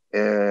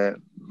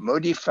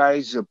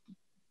modify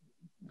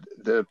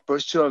the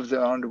posture of the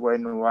hand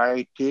when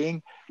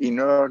writing in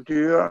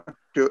order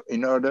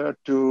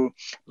to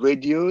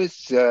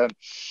reduce the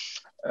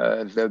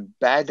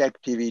bad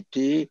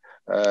activity,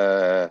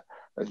 the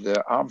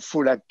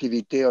harmful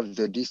activity of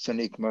the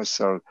dystonic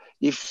muscle.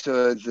 If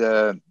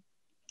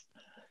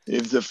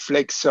the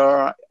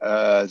flexor,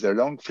 the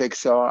long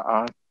flexor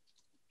are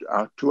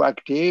too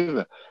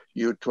active,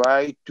 you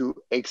try to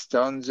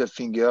extend the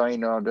finger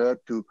in order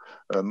to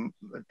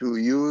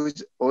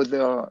use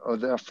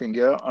other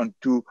finger and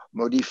to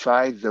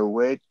modify the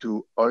way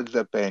to hold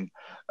the pain.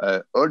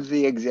 All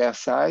the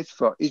exercise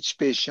for each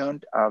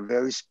patient are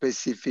very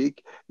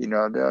specific in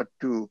order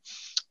to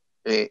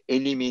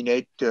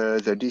eliminate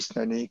the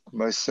dystonic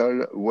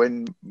muscle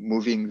when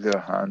moving the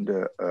hand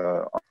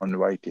on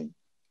writing.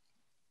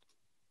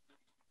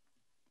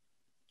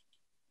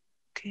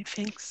 Okay,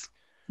 thanks.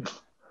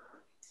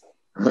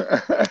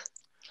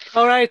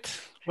 All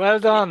right, well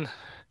done.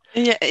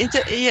 Yeah,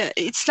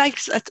 it's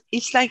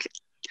like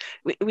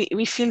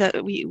we feel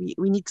that we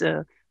need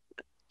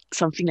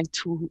something like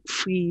 2,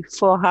 3,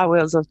 4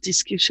 hours of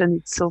discussion.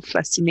 It's so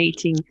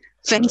fascinating.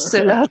 Thanks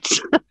a lot.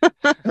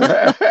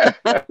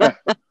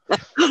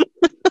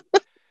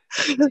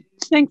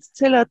 Thanks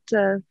a lot,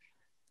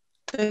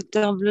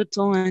 Dr.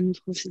 Bleton and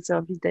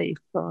Professor Vidailhet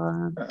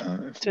for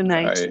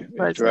tonight. It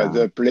was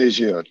a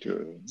pleasure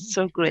to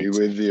so great. be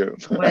with you.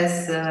 It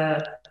was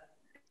a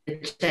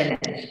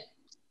challenge.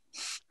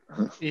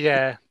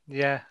 Yeah,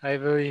 I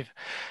believe.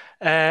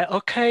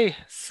 Okay,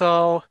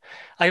 so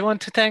I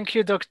want to thank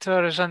you,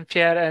 Dr.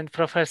 Jean-Pierre and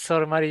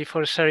Professor Marie,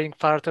 for sharing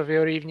part of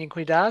your evening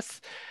with us.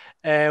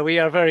 We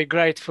are very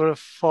grateful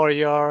for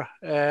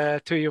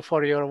to you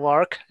for your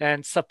work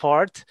and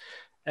support,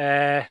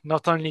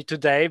 not only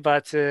today,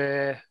 but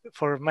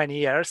for many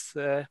years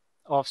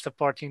of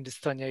supporting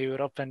Dystonia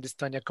Europe and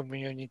Dystonia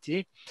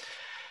community.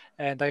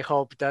 And I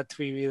hope that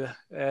we will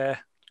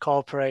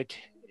cooperate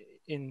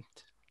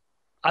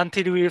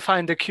until we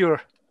find a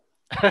cure.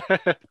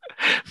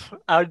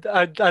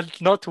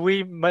 Not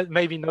we,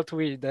 maybe not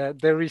we,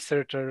 the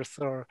researchers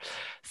or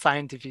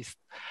scientists.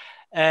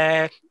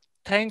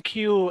 Thank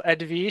you,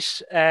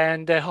 Adolphe,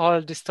 and the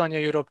whole Dystonia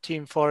Europe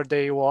team for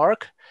their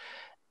work.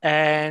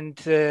 And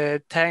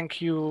thank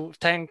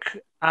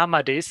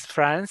Amadis,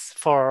 France,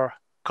 for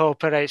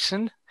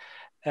cooperation.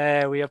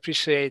 We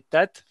appreciate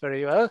that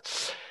very well.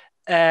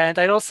 And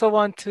I also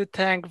want to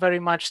thank very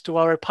much to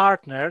our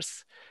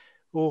partners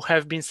who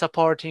have been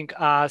supporting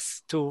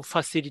us to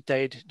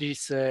facilitate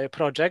this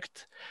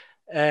project.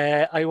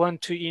 I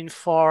want to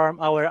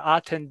inform our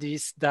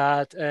attendees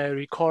that a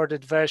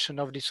recorded version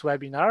of this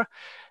webinar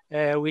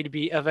will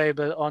be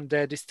available on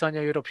the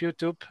Dystonia Europe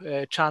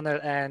YouTube channel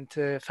and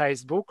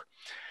Facebook.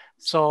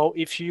 So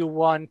if you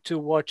want to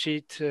watch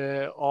it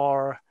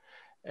or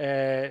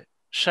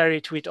share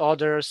it with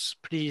others,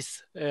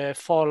 please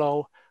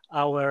follow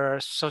our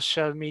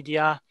social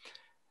media.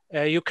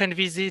 You can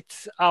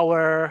visit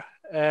our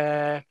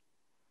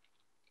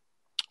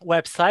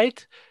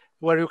website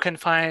where you can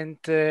find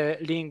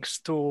links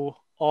to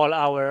all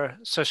our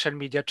social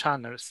media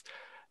channels.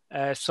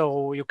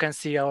 So you can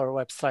see our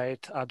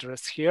website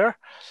address here.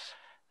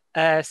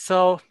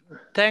 So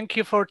thank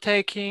you for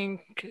taking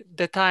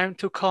the time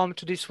to come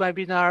to this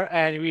webinar,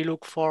 and we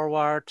look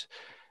forward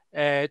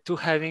to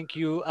having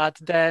you at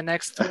the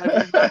next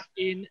webinar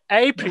in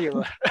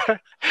April.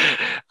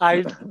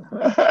 I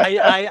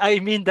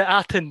mean the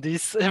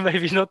attendees,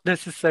 maybe not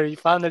necessarily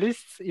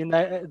panelists in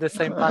the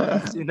same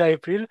panelists in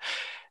April.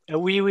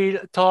 We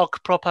will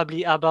talk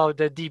probably about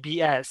the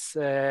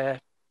DBS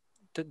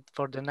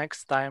for the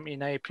next time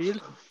in April.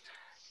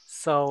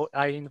 So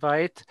I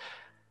invite.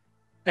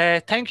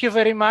 Thank you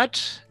very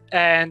much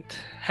and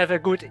have a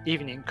good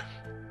evening.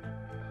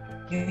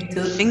 You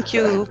too. Thank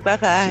you.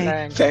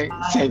 Bye-bye.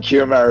 Thank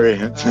you, Mary.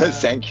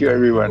 Thank you,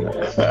 everyone.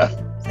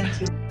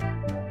 Thank you.